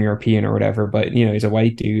Eastern European or whatever, but he's a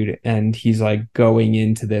white dude and he's like going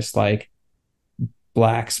into this like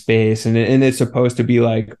black space and it's supposed to be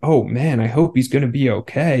like, oh man, I hope he's going to be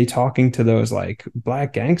okay talking to those like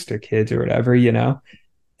black gangster kids or whatever,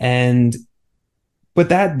 and but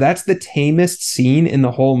that's the tamest scene in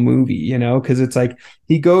the whole movie, because it's like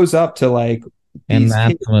he goes up to like, and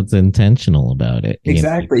that's kids. What's intentional about it.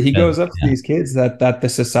 Exactly. He goes up to these kids that the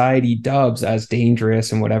society dubs as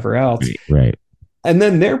dangerous and whatever else. Right. And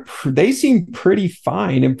then they seem pretty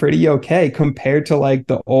fine and pretty okay compared to like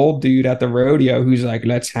the old dude at the rodeo who's like,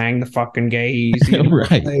 let's hang the fucking gays.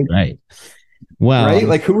 Right. Well, right.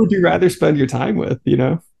 Like, who would you rather spend your time with,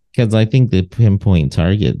 Because I think the pinpoint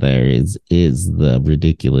target there is the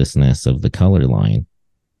ridiculousness of the color line.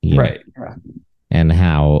 Right. And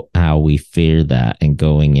how we fear that, and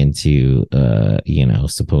going into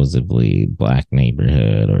supposedly black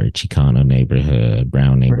neighborhood or Chicano neighborhood,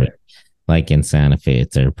 brown neighborhood, like in Santa Fe,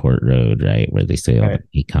 it's Airport Road, right, where they say all the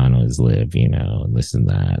Chicanos live, and this and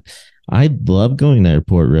that. I love going to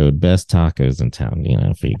Airport Road, best tacos in town,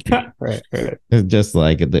 freaking. Right. It's just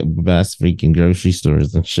like the best freaking grocery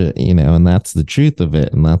stores and shit, and that's the truth of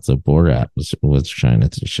it. And that's what Borat was trying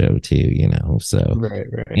to show too, so. Right.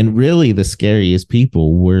 And really the scariest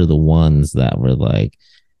people were the ones that were like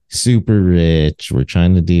super rich, were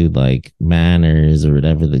trying to do like manners or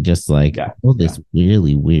whatever. That just like, this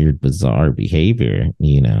really weird, bizarre behavior,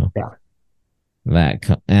 Yeah.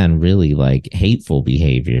 That and really like hateful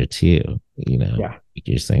behavior too, like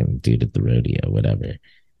you're saying, dude at the rodeo, whatever.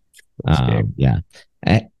 Yeah.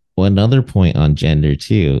 Another point on gender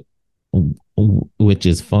too, which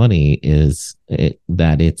is funny, is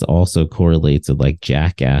that it's also correlates with like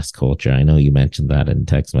jackass culture. I know you mentioned that in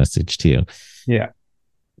text message too. Yeah.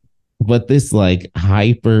 But this like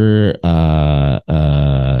hyper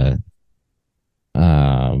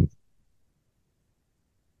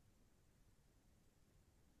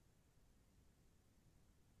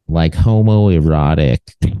like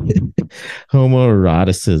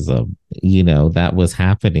homoeroticism, that was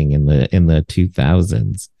happening in the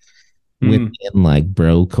 2000s within like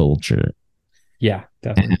bro culture. Yeah,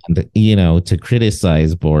 definitely. And to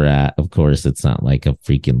criticize Borat, of course, it's not like a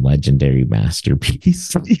freaking legendary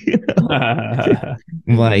masterpiece.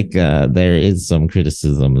 Like there is some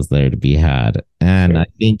criticisms there to be had, and I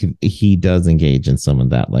think he does engage in some of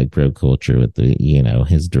that like bro culture with the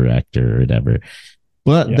his director or whatever.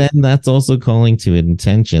 But then that's also calling to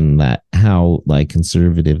attention that how like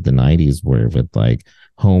conservative the 90s were with like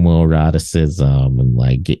homoeroticism and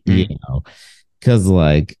like, because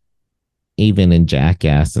like even in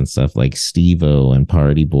Jackass and stuff, like Steve-O and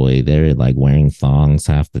Party Boy, they're like wearing thongs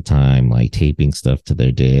half the time, like taping stuff to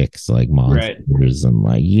their dicks, like monsters and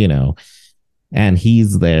like, and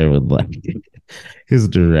he's there with like his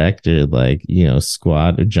director, like,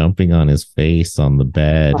 squat or jumping on his face on the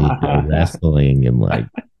bed, wrestling. And like,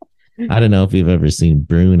 I don't know if you've ever seen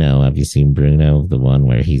Bruno. Have you seen Bruno? The one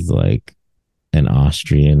where he's like an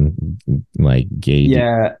Austrian, like gay.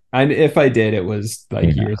 Yeah. And if I did, it was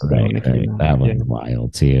like years ago. Right. That one's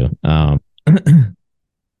wild too.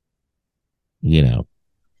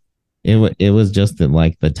 It was just that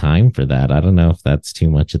like the time for that. I don't know if that's too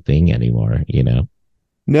much a thing anymore,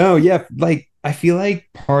 No, yeah, like I feel like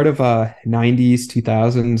part of 90s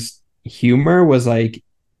 2000s humor was like,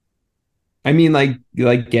 I mean, like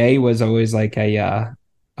gay was always like a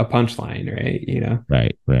a punchline, right? You know,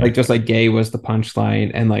 Right, like right, just like gay was the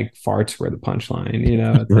punchline and like farts were the punchline, you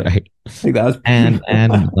know. It's right. like that was And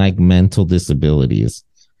like mental disabilities.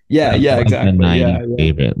 yeah, That's yeah, like the exactly. Yeah, 90s yeah.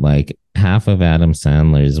 favorite. Like half of Adam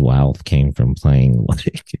Sandler's wealth came from playing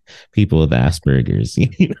like people with Asperger's.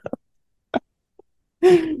 You know?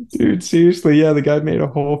 Dude, seriously, yeah, the guy made a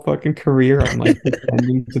whole fucking career on like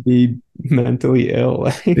pretending to be mentally ill.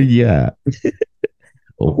 Yeah.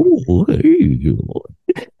 Oh, hey.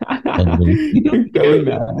 Billy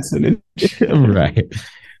Madison and shit. Right.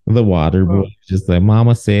 The water boy Oh, just like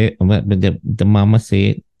mama said, the mama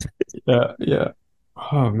said. yeah, yeah.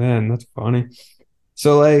 Oh man, that's funny.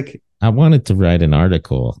 So like, I wanted to write an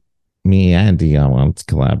article. Me and Dion wanted to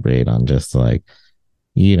collaborate on just like,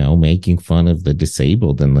 making fun of the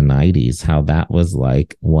disabled in the 90s, how that was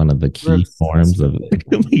like one of the we're key obsessed forms of with it.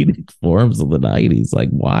 comedic forms of the 90s. Like,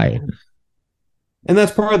 why? And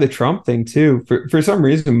that's part of the Trump thing too. For some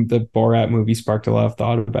reason, the Borat movie sparked a lot of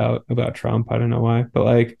thought about Trump. I don't know why, but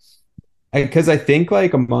like, because I think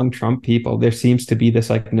like among Trump people, there seems to be this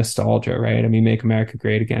like nostalgia, right? I mean, make America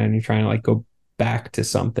great again, and you're trying to like go back to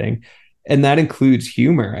something, and that includes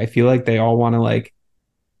humor. I feel like they all want to like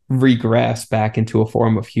regress back into a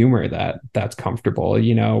form of humor that's comfortable,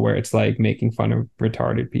 you know, where it's like making fun of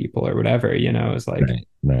retarded people or whatever, you know, is like Right,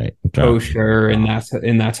 right. Dropping kosher and off.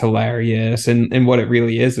 that's hilarious. And what it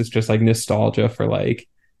really is just like nostalgia for like,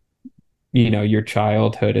 you know, your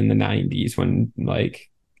childhood in the 90s when like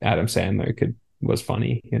Adam Sandler could was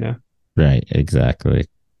funny, you know. Right, exactly.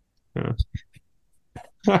 Yeah.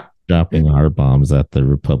 Dropping R bombs at the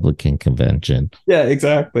Republican convention. Yeah,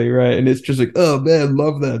 exactly. Right. And it's just like, oh man,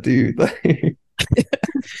 love that dude.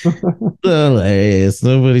 Hilarious.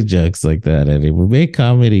 Nobody jokes like that anymore. Make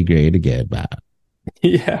comedy great again, man.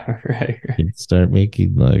 Yeah, right, right. Start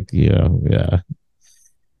making like, yeah.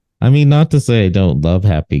 I mean, not to say I don't love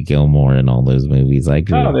Happy Gilmore and all those movies. I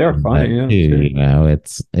grew Oh, up they are on funny, that yeah, too. sure.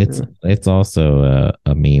 It's Yeah. it's also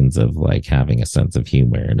a means of like having a sense of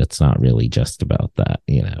humor, and it's not really just about that.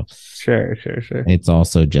 Sure, sure, sure. It's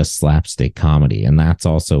also just slapstick comedy, and that's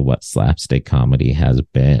also what slapstick comedy has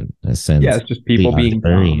been Yeah, since it's just the people being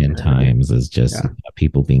dumb, Arthurian right? times. Is just Yeah.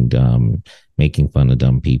 people being dumb, making fun of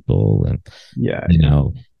dumb people, and Yeah, you yeah.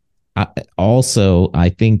 know I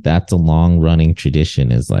think that's a long running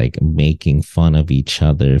tradition is like making fun of each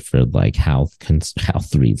other for like health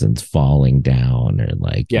reasons, falling down or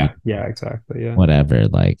like Yeah, yeah, exactly. Yeah. whatever.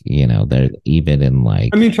 Like they're even in I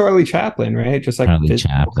like mean, Charlie Chaplin, right? Just like Charlie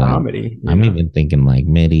physical Chaplin. comedy, you I'm know? even thinking like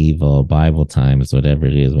medieval Bible times, whatever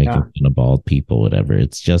it is, making Yeah, fun of bald people, whatever.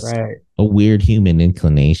 It's just right. a weird human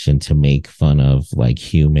inclination to make fun of like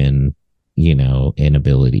human,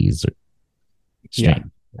 inabilities or Yeah, strength.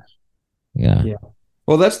 Yeah. yeah.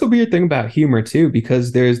 Well, that's the weird thing about humor too,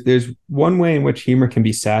 because there's one way in which humor can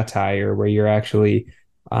be satire, where you're actually,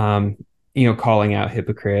 um, you know, calling out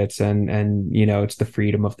hypocrites and you know, it's the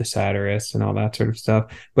freedom of the satirist and all that sort of stuff.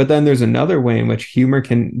 But then there's another way in which humor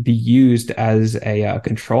can be used as a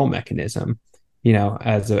control mechanism, you know,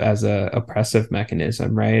 as a oppressive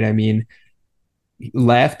mechanism, right? I mean,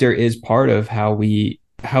 laughter is part of how we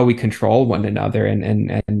control one another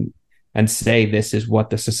and say this is what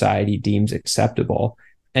the society deems acceptable,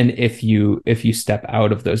 and if you step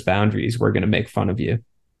out of those boundaries, we're going to make fun of you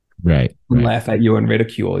Right. and Right. laugh at you and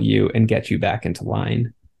ridicule you and get you back into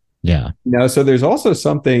line, Yeah. you know. So there's also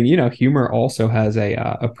something, you know, humor also has a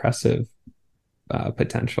oppressive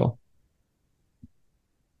potential.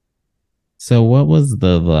 So what was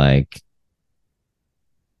the like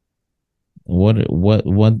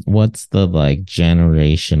what's the like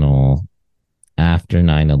generational after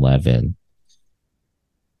 9/11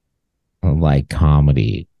 like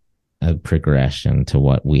comedy progression to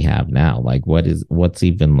what we have now? Like what's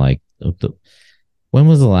even like when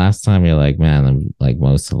was the last time you're like, man, the like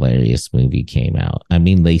most hilarious movie came out? I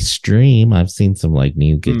mean, they stream. I've seen some like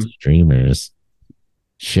new good Mm, streamers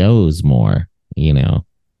shows more,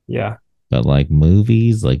 yeah, but like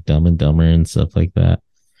movies like Dumb and Dumber and stuff like that.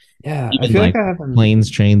 yeah, I Even feel like like I haven't. Planes,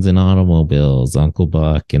 Trains, and Automobiles, Uncle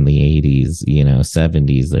Buck in the 80s,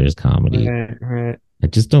 70s, there's comedy. Right, right. I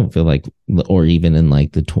just don't feel like, or even in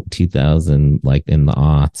like the 2000, like in the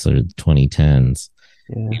aughts or 2010s,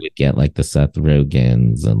 Yeah, you would get like the Seth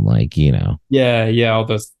Rogans and like, yeah, yeah, all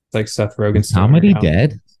those like Seth Rogen is stoner comedy house.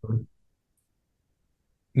 dead?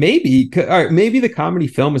 Maybe, all right, maybe the comedy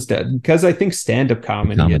film is dead because I think stand-up The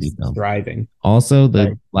comedy comedy is film. thriving. Also,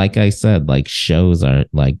 Right. like I said, like shows are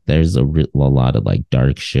like, there's a lot of like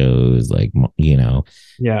dark shows, like,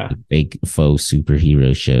 Yeah. fake faux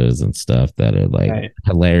superhero shows and stuff that are like Right.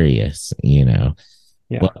 hilarious,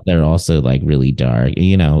 Yeah. Well, they're also like really dark.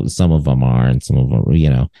 Some of them are, and some of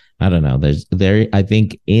them, I don't know. I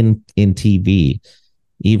think in TV,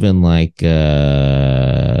 even like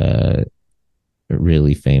a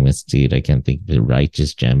really famous dude, I can't think of the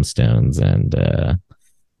Righteous Gemstones, and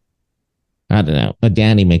I don't know, a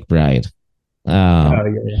Danny McBride. Yeah.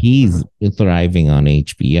 He's thriving on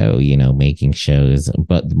HBO, making shows,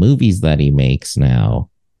 but the movies that he makes now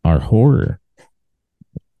are horror.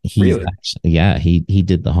 He's Really? actually, yeah, he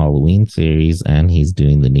did the Halloween series, and he's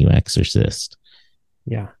doing the new Exorcist.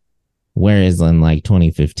 Yeah. Whereas in like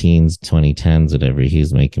 2015s, 2010s, whatever,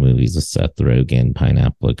 he's making movies with Seth Rogen,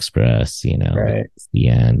 Pineapple Express, Right. it's the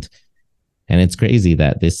end. And it's crazy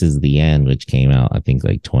that this is the end, which came out, I think,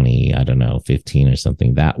 like 20, I don't know, 15 or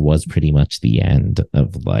something. That was pretty much the end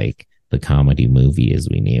of like the comedy movie as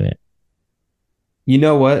we knew it. You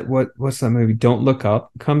know what's that movie? Don't Look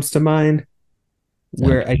Up comes to mind.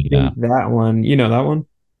 Where I Yeah. think that one, you know that one?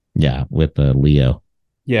 Yeah, with Leo.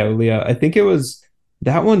 Yeah, Leo. I think it was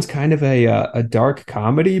that one's kind of a dark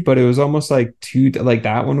comedy, but it was almost like like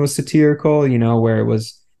that one was satirical, where it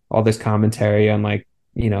was all this commentary on like,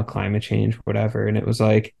 climate change, whatever. And it was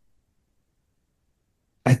like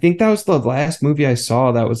I think that was the last movie I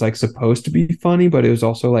saw that was like supposed to be funny, but it was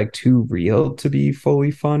also like too real to be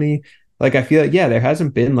fully funny. Like I feel like, yeah, there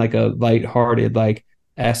hasn't been like a lighthearted like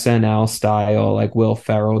SNL style, like Will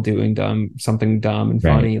Ferrell doing something dumb and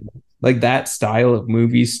Right. funny. Like that style of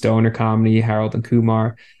movies, stoner comedy, Harold and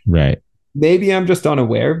Kumar. Right. Maybe I'm just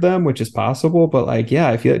unaware of them, which is possible, but like, yeah,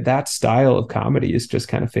 I feel like that style of comedy is just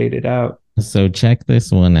kind of faded out. So check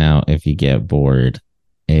this one out if you get bored.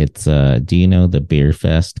 It's do you know the Beer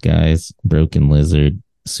Fest guys? Broken Lizard,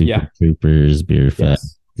 Super Yeah. Troopers, Beer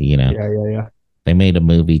Fest, Yes. Yeah. They made a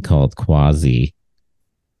movie called Quasi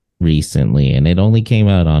recently, and it only came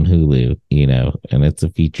out on Hulu, and it's a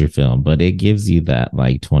feature film, but it gives you that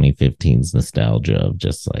like 2015's nostalgia of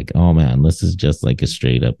just like, oh man, this is just like a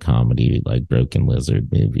straight up comedy, like Broken Lizard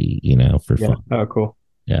movie, for Yeah. fun. Oh, cool.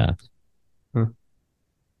 Yeah. Huh.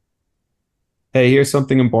 Hey, here's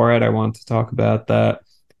something in Borat I want to talk about that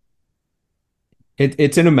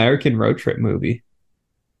it's an American road trip movie,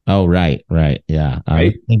 Oh, right. Yeah. I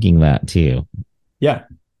was right? thinking that too. Yeah.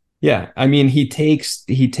 Yeah. I mean, he takes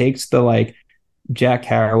the like Jack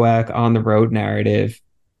Kerouac on the road narrative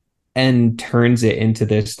and turns it into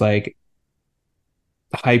this like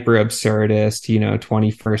hyper absurdist,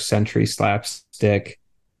 21st century slapstick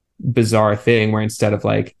bizarre thing where instead of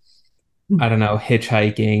like, I don't know,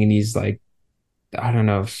 hitchhiking and he's like, I don't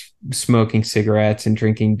know, smoking cigarettes and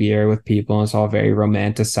drinking beer with people. And it's all very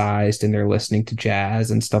romanticized and they're listening to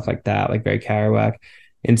jazz and stuff like that, like very Kerouac.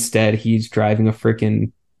 Instead, he's driving a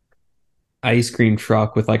freaking ice cream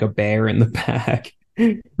truck with like a bear in the back.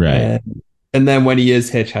 Right. And then when he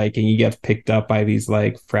is hitchhiking, he gets picked up by these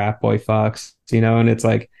like frat boy fucks, and it's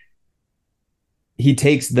like he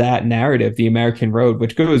takes that narrative, the American road,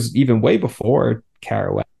 which goes even way before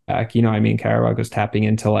Kerouac. I mean, Kerouac was tapping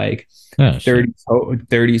into like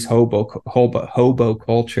 30s hobo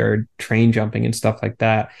culture, train jumping and stuff like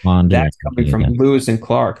that. That's coming from Lewis and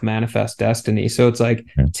Clark, Manifest Destiny. So it's like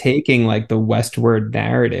taking like the westward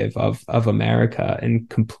narrative of America and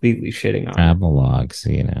completely shitting on travelogues,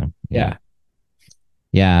 Yeah.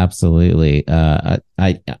 Yeah, absolutely. The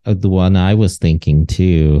one I was thinking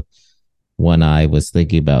too, when I was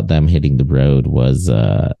thinking about them hitting the road, was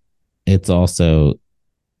it's also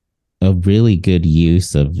a really good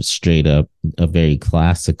use of straight up a very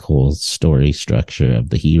classical story structure of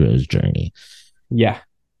the hero's journey. Yeah.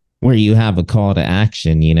 Where you have a call to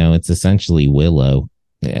action, it's essentially Willow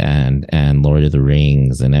and Lord of the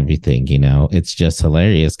Rings and everything, it's just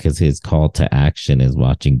hilarious because his call to action is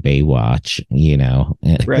watching Baywatch,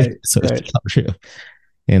 Right. So right. it's not true.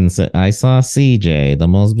 And so I saw CJ, the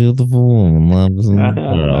most beautiful woman loves in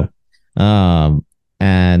the world.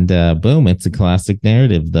 And boom, it's a classic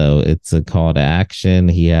narrative, though. It's a call to action.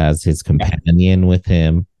 He has his companion with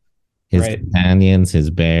him, his companions, his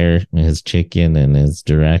bear, his chicken, and his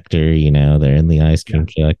director. They're in the ice cream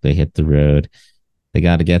truck. They hit the road. They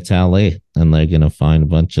got to get to LA, and they're going to find a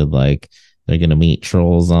bunch of they're going to meet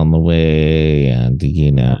trolls on the way, and,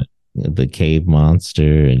 the cave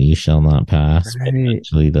monster, and you shall not pass. Right. But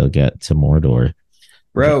eventually, they'll get to Mordor.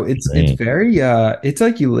 Bro, it's very it's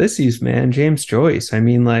like Ulysses, man, James Joyce. I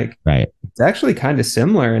mean, like, it's actually kind of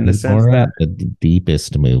similar in the sense that the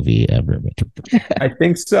deepest movie ever made. I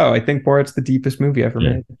think so. I think Borat's the deepest movie ever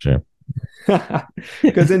made. Sure.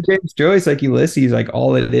 Because in James Joyce, like Ulysses, like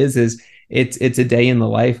all it is it's a day in the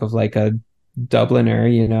life of like a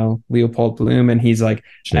Dubliner, Leopold Bloom, and he's like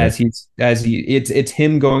it's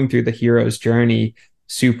him going through the hero's journey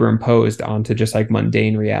superimposed onto just like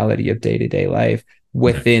mundane reality of day-to-day life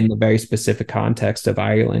within the very specific context of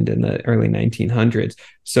Ireland in the early 1900s.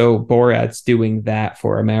 So Borat's doing that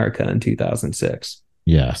for America in 2006.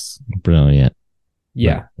 Yes. Brilliant.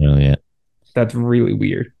 Yeah. Brilliant. That's really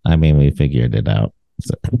weird. I mean, we figured it out.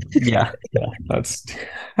 So. Yeah. That's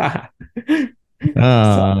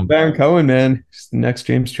Baron Cohen, man. Just the next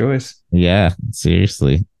James Joyce. Yeah,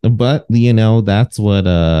 seriously. But that's what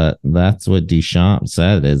Duchamp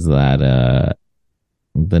said, is that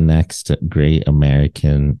the next great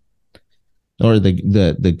American, or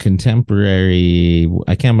the contemporary,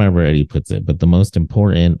 I can't remember how he puts it, but the most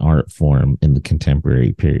important art form in the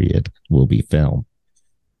contemporary period will be film.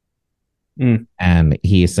 And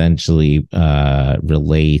he essentially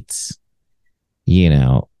relates,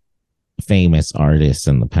 famous artists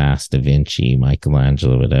in the past, Da Vinci,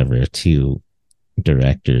 Michelangelo, whatever, to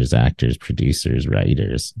directors, actors, producers,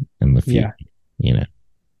 writers in the future.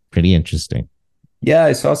 Pretty interesting. Yeah,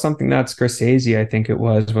 I saw something that Scorsese, I think it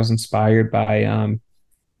was inspired by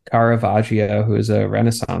Caravaggio, who is a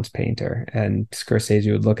Renaissance painter, and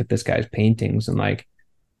Scorsese would look at this guy's paintings and like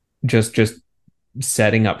just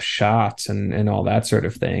setting up shots and all that sort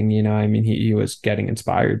of thing. I mean, he was getting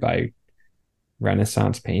inspired by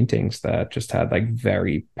Renaissance paintings that just had like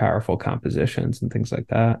very powerful compositions and things like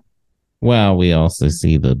that. Well, we also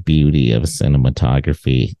see the beauty of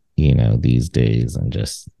cinematography, these days, and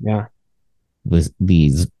just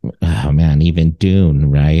these, oh man, even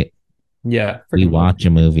Dune, right? Yeah. We watch a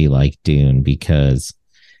movie like Dune because,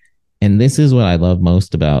 and this is what I love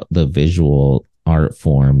most about the visual art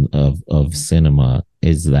form of cinema,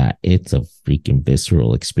 is that it's a freaking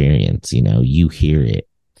visceral experience. You hear it,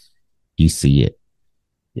 you see it,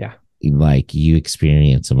 like you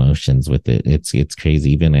experience emotions with it. It's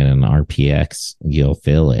crazy. Even in an RPX, you'll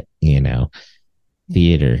feel it.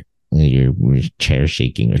 Theater, your chair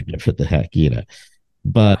shaking or whatever the heck,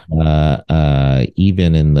 but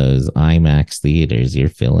even in those IMAX theaters, you're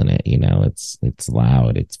feeling it. It's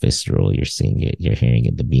loud, it's visceral, you're seeing it, you're hearing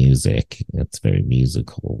it, the music, it's very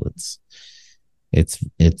musical. It's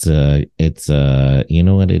you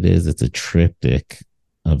know what it is? It's a triptych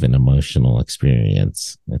of an emotional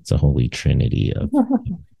experience. It's a holy trinity of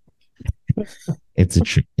it's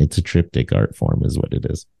a triptych art form is what it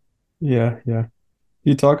is. Yeah.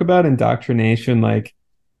 You talk about indoctrination, like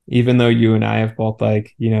even though you and I have both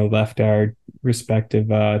like, left our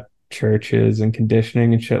respective churches and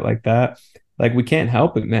conditioning and shit like that, like we can't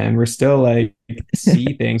help it, man. We're still like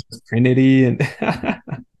see things with Trinity and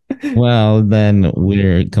well, then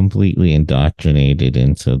we're completely indoctrinated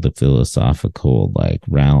into the philosophical like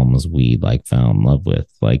realms we like fell in love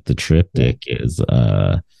with. Like the triptych is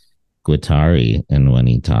Guattari, and when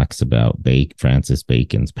he talks about Francis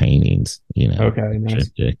Bacon's paintings, okay, nice.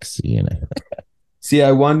 Triptychs, See,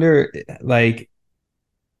 I wonder like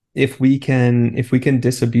if we can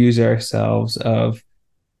disabuse ourselves of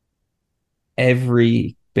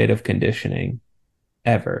every bit of conditioning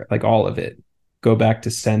ever, like all of it. Go back to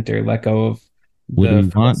center, let go of the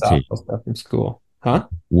philosophical stuff from school. Huh?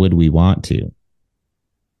 Would we want to?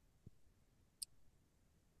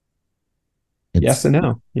 Yes and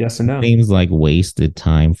no. Yes and no. Seems like wasted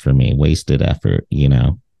time for me, wasted effort,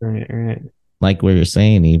 Right. Like we were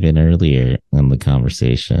saying even earlier in the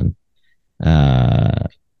conversation,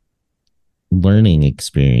 learning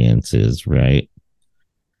experiences, right?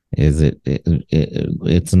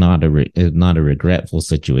 It's not a regretful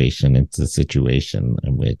situation. It's a situation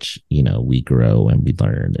in which we grow and we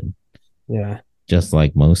learn, and just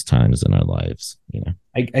like most times in our lives.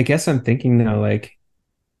 I guess I'm thinking now, like,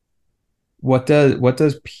 what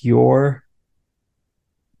does pure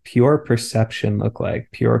perception look like?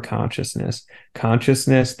 Pure consciousness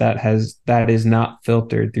that is not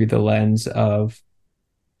filtered through the lens of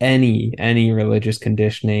any religious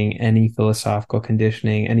conditioning, any philosophical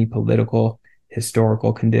conditioning, any political,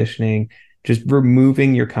 historical conditioning, just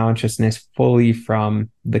removing your consciousness fully from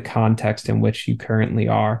the context in which you currently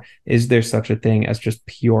are. Is there such a thing as just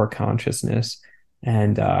pure consciousness?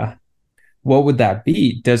 And what would that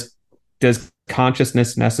be? Does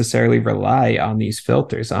consciousness necessarily rely on these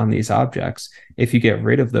filters, on these objects? If you get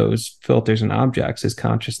rid of those filters and objects, is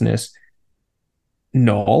consciousness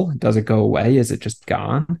null? Does it go away? Is it just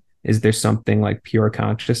gone? Is there something like pure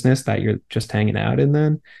consciousness that you're just hanging out in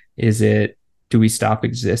then? Do we stop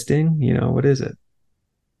existing? What is it?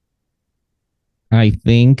 I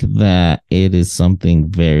think that it is something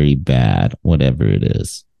very bad, whatever it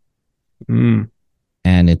is. And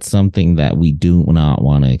it's something that we do not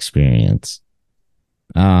want to experience.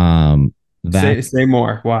 Say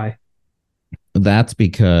more. Why? That's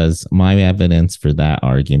because my evidence for that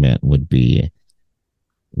argument would be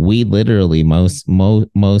We literally most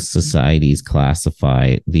societies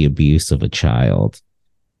classify the abuse of a child,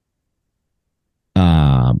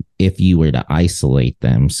 if you were to isolate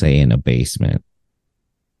them, say in a basement,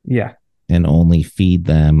 Yeah. and only feed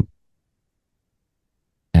them,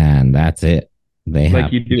 and that's it. They Like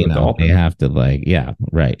have, you do with they dolphins. have to, like, yeah,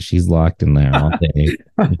 right. She's locked in there all day.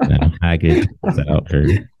 Haggard takes out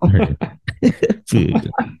her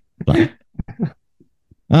food. But,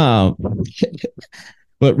 um,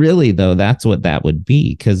 but really, though, that's what that would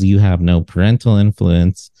be, because you have no parental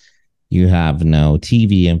influence, you have no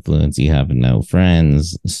TV influence, you have no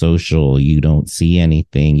friends, social, you don't see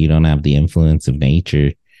anything, you don't have the influence of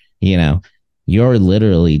nature. You're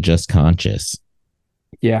literally just conscious.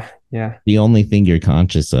 Yeah. Yeah. The only thing you're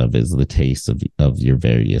conscious of is the taste of your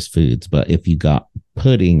various foods. But if you got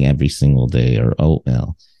pudding every single day or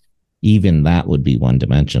oatmeal, even that would be one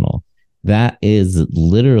dimensional. That is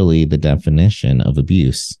literally the definition of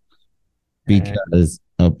abuse, because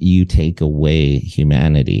you take away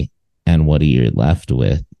humanity, and what you're left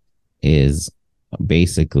with is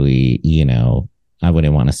basically, I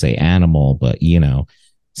wouldn't want to say animal, but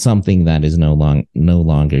something that is no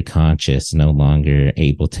longer conscious, no longer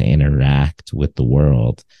able to interact with the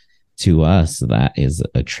world. To us, that is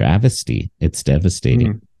a travesty. It's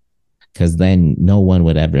devastating, because then no one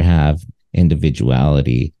would ever have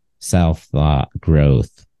individuality, self-thought,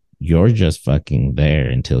 growth. You're just fucking there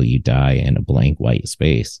until you die in a blank white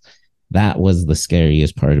space. That was the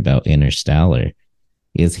scariest part about Interstellar.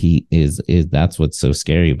 Is that's what's so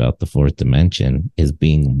scary about the fourth dimension, is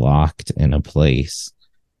being locked in a place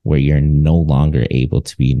where you're no longer able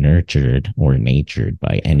to be nurtured or natured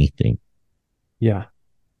by anything. Yeah.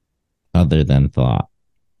 Other than thought.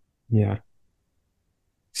 Yeah.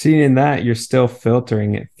 Seeing in that, you're still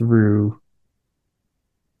filtering it through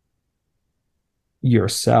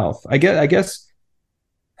yourself. I guess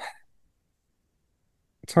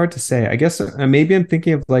it's hard to say. I guess maybe I'm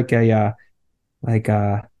thinking of like a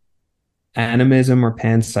animism or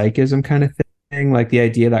panpsychism kind of thing, like the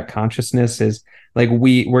idea that consciousness is like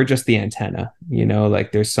we're just the antenna,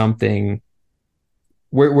 like there's something,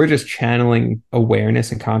 we're just channeling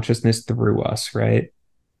awareness and consciousness through us, right?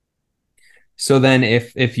 So then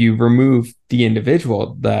if you remove the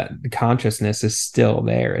individual, that the consciousness is still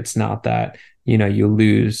there. It's not that, you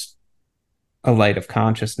lose a light of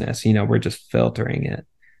consciousness, we're just filtering it,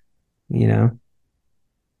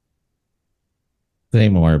 Say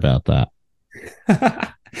more about that.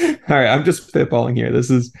 All right, I'm just spitballing here. This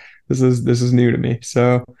is new to me.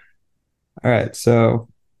 So, all right, so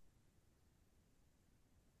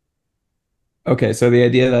okay, so the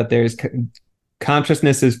idea that there's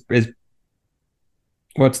consciousness is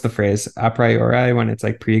what's the phrase? A priori, when it's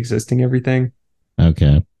like pre-existing everything.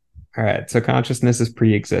 Okay. All right, so consciousness is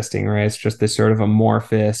pre-existing, right? It's just this sort of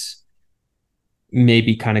amorphous,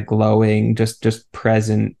 maybe kind of glowing, just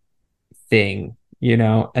present thing,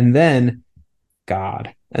 and then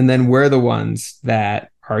God. And then we're the ones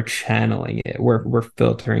that are channeling it. We're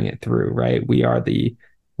filtering it through, right? We're the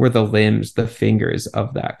limbs, the fingers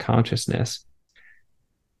of that consciousness.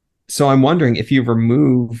 So I'm wondering, if you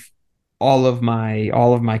remove all of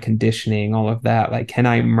my conditioning, all of that, like, can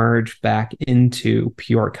I merge back into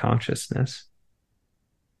pure consciousness?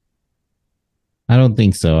 I don't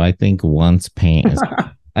think so. I think once paint is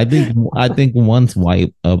I think once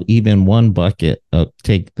wipe of even one bucket of,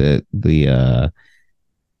 take the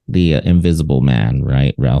Invisible Man,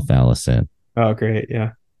 right? Ralph Ellison. Oh, great.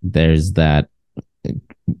 Yeah. There's that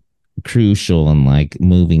crucial and like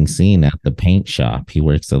moving scene at the paint shop. He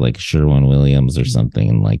works at like Sherwin-Williams or something,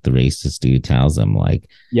 and like the racist dude tells him, like,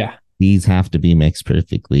 yeah, these have to be mixed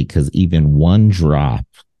perfectly, because even one drop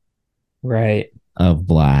right of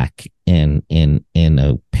black in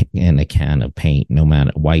a can of paint, no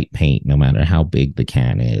matter white paint, no matter how big the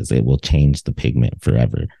can is, it will change the pigment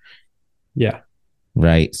forever. Yeah.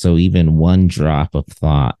 Right. So even one drop of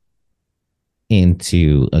thought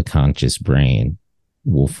into a conscious brain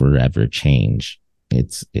will forever change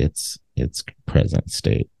its present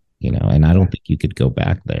state, and I don't think you could go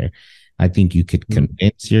back there. I think you could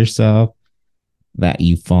convince yourself that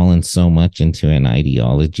you've fallen so much into an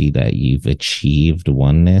ideology that you've achieved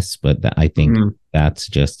oneness, but I think that's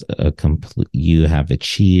just you have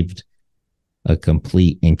achieved a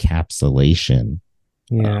complete encapsulation,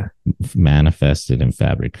 manifested and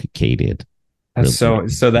fabricated. That's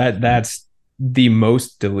that's the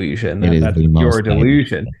most delusion. That's pure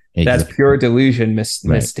delusion. Exactly. That's pure delusion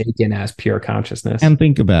mistaken as pure consciousness. And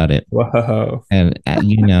think about it. Whoa. And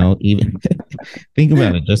even think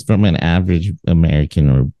about it just from an average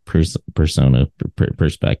American or persona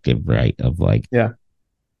perspective, right? Of like,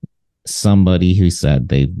 somebody who said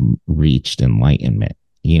they've reached enlightenment,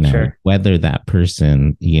 Sure. whether that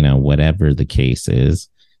person, whatever the case is,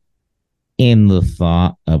 in the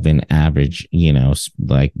thought of an average,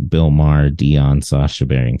 like Bill Maher, Dion, Sacha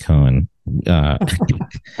Baron Cohen, uh,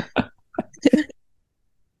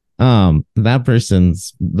 that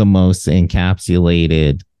person's the most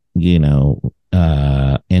encapsulated,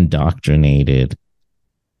 indoctrinated,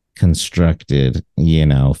 constructed,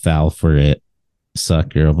 foul for it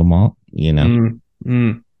sucker of them all,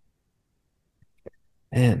 Mm.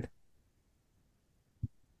 Man,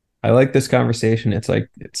 I like this conversation. It's like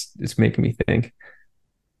it's making me think.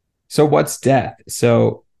 So what's death?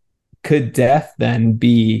 So could death then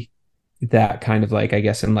be that kind of like, I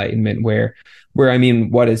guess, enlightenment where I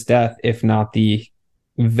mean, what is death if not the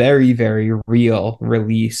very, very real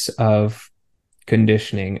release of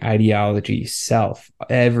conditioning, ideology, self,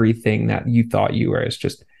 everything that you thought you were is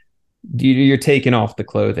just you're taking off the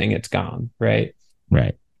clothing, it's gone, right?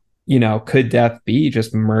 Right. Could death be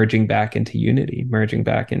just merging back into unity, merging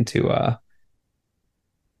back into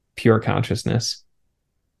pure consciousness?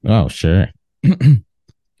 Oh, sure.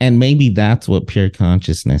 And maybe that's what pure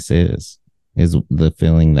consciousness is the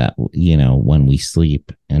feeling that, when we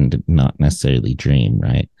sleep and not necessarily dream,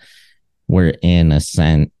 right? We're in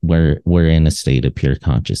we're in a state of pure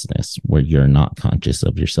consciousness where you're not conscious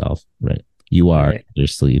of yourself, right? You are right. Your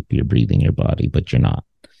sleep, you're breathing your body, but you're not.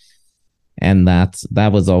 And that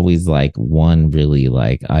was always like one really,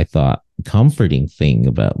 like, I thought, comforting thing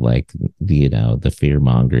about like the fear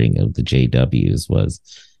mongering of the JWs was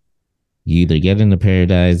you either get into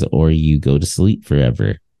paradise or you go to sleep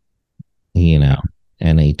forever,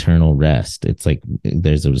 and eternal rest. It's like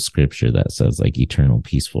there's a scripture that says like eternal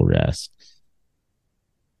peaceful rest.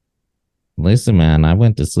 Listen, man, I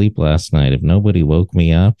went to sleep last night. If nobody woke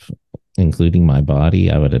me up, including my body,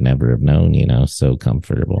 I would have never have known, so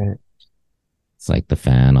comfortable. Right. It's like the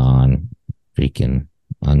fan on, freaking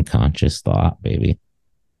unconscious thought, baby.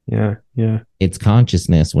 Yeah, yeah. It's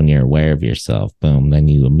consciousness when you're aware of yourself. Boom, then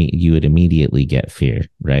you would immediately get fear,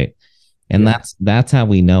 right? And that's how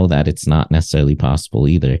we know that it's not necessarily possible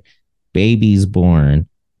either. Baby's born,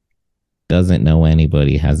 doesn't know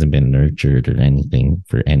anybody, hasn't been nurtured or anything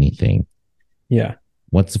for anything. Yeah.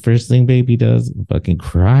 What's the first thing baby does? Fucking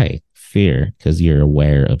cry, fear, because you're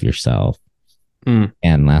aware of yourself.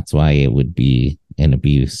 And that's why it would be an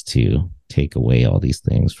abuse to take away all these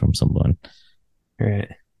things from someone. Right.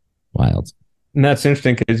 Wild. And that's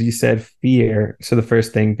interesting because you said fear. So the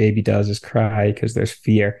first thing baby does is cry because there's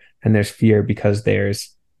fear, and there's fear because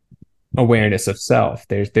there's awareness of self.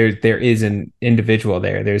 There is an individual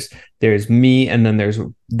there. There's me, and then there's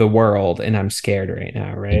the world, and I'm scared right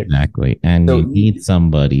now, right? Exactly. And so you need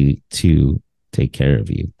somebody to take care of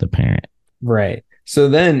you, the parent. Right. So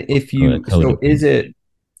then is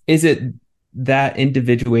it that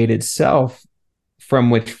individuated self from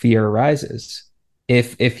which fear arises?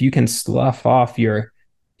 If you can slough off your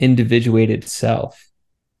individuated self,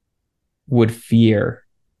 would fear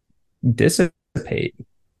dissipate?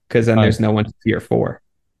 Because then there's no one to fear for.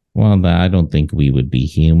 Well, I don't think we would be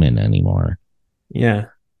human anymore. Yeah.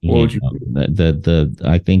 What would you the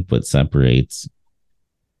I think what separates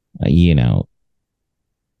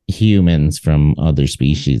humans from other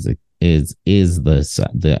species is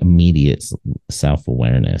the immediate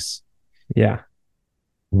self-awareness. Yeah.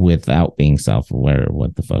 Without being self-aware,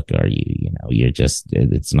 what the fuck are you? You're just,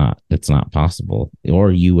 it's not possible.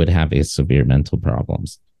 Or you would have a severe mental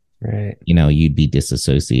problems. Right. You'd be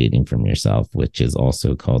disassociating from yourself, which is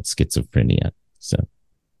also called schizophrenia. So.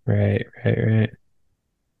 Right.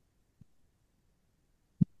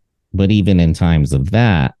 But even in times of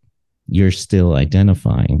that, you're still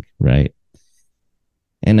identifying, right?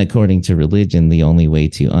 And according to religion, the only way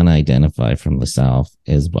to unidentify from the self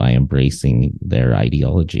is by embracing their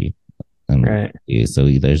ideology. And right. So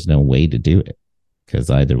there's no way to do it, because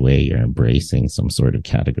either way, you're embracing some sort of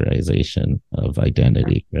categorization of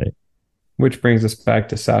identity, right? Which brings us back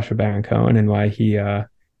to Sacha Baron Cohen and why he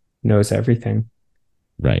knows everything.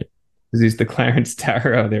 Right. Because he's the Clarence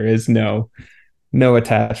Darrow. There is no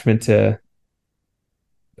attachment to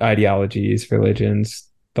ideologies, religions,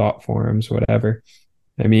 thought forms, whatever.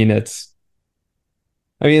 I mean, that's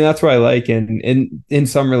what I like in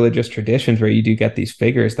some religious traditions where you do get these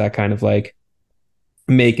figures that kind of like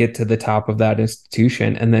make it to the top of that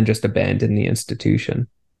institution and then just abandon the institution.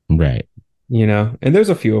 Right. And there's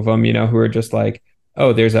a few of them, who are just like,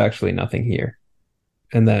 oh, there's actually nothing here.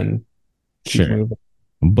 And then sure. Moving.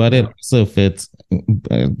 But it also fits,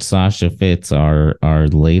 Sacha fits our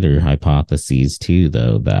later hypotheses too,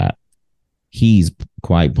 though, that he's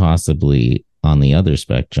quite possibly on the other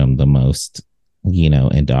spectrum, the most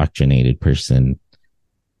indoctrinated person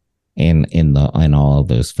in all of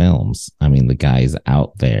those films. I mean, the guy's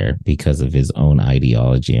out there because of his own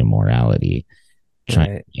ideology and morality,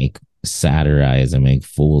 trying to satirize and make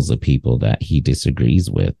fools of people that he disagrees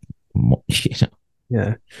with.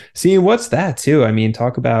 Yeah. See, what's that too? I mean,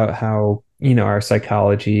 talk about how, our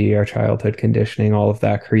psychology, our childhood conditioning, all of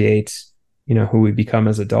that creates, who we become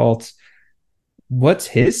as adults. What's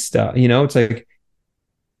his stuff? It's like,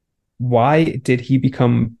 why did he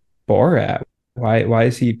become Borat? Why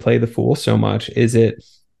does he play the fool so much?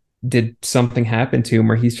 Did something happen to him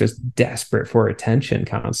where he's just desperate for attention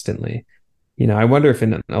constantly? I wonder if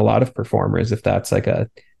in a lot of performers, if that's like a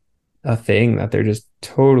thing, that they're just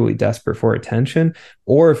totally desperate for attention,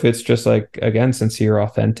 or if it's just like, again, sincere,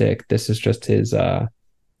 authentic, this is just his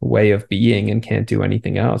way of being and can't do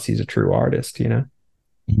anything else. He's a true artist,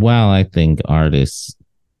 Well, I think artists,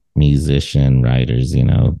 musician, writers,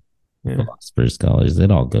 philosophers, scholars, it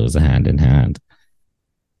all goes hand in hand.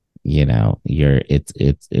 It's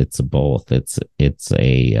both. It's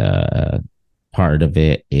a part of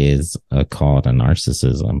it is a call to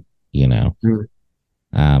narcissism,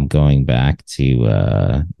 going back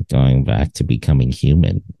to becoming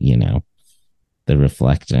human, the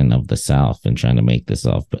reflection of the self and trying to make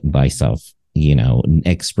thyself,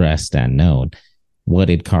 expressed and known. What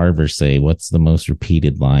did Carver say? What's the most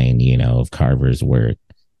repeated line, of Carver's work?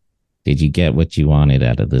 Did you get what you wanted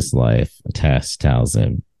out of this life? Tess tells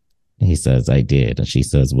him. He says, I did. And she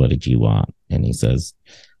says, what did you want? And he says,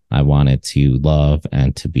 I wanted to love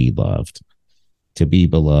and to be loved, to be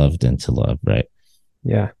beloved and to love. Right.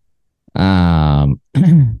 Yeah.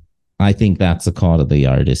 I think that's a call to the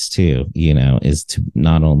artist too, is to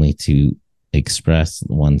not only to express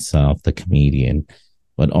oneself, the comedian,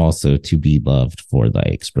 but also to be loved for thy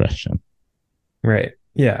expression. Right.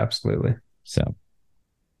 Yeah, absolutely. So,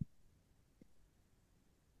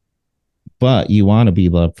 but you want to be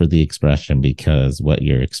loved for the expression because what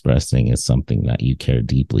you're expressing is something that you care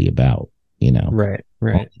deeply about,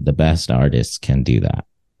 Right. The best artists can do that,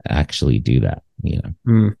 actually do that,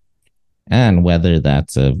 Mm. And whether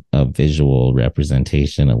that's a visual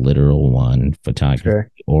representation, a literal one, photography,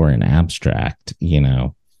 Sure. or an abstract,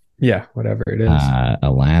 Yeah, whatever it is.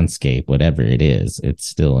 A landscape, whatever it is, it's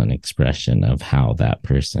still an expression of how that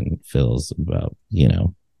person feels about,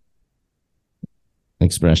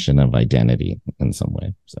 expression of identity in some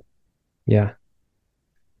way. So yeah,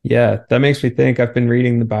 that makes me think. I've been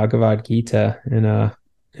reading the Bhagavad Gita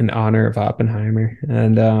in honor of Oppenheimer,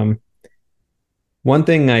 and one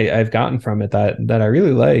thing I've gotten from it that I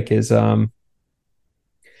really like is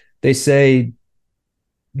they say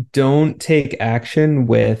don't take action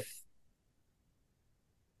with,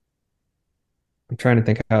 I'm trying to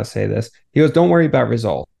think how to say this. He goes, don't worry about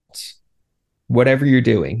results. Whatever you're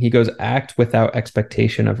doing, he goes, act without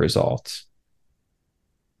expectation of results.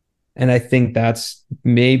 And I think that's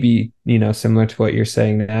maybe, similar to what you're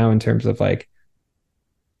saying now in terms of like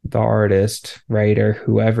the artist, writer,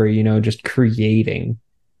 whoever, just creating,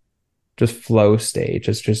 just flow state,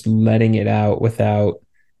 just letting it out without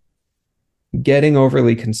getting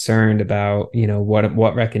overly concerned about,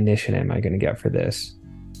 what recognition am I going to get for this?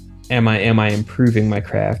 Am I improving my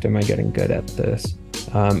craft? Am I getting good at this?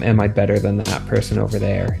 Am I better than that person over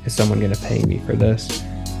there? Is someone going to pay me for this?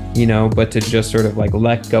 But to just sort of like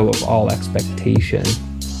let go of all expectation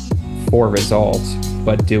for results,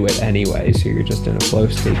 but do it anyway. So you're just in a flow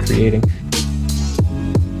state creating.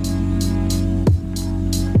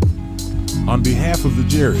 On behalf of the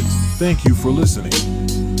Jareds, thank you for listening.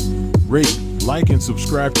 Rate, like, and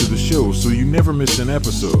subscribe to the show so you never miss an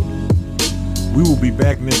episode. We will be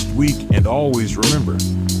back next week, and always remember,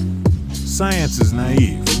 science is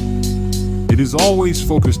naive. It is always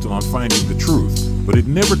focused on finding the truth, but it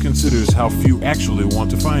never considers how few actually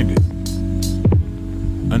want to find it.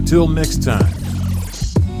 Until next time,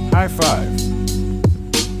 high five.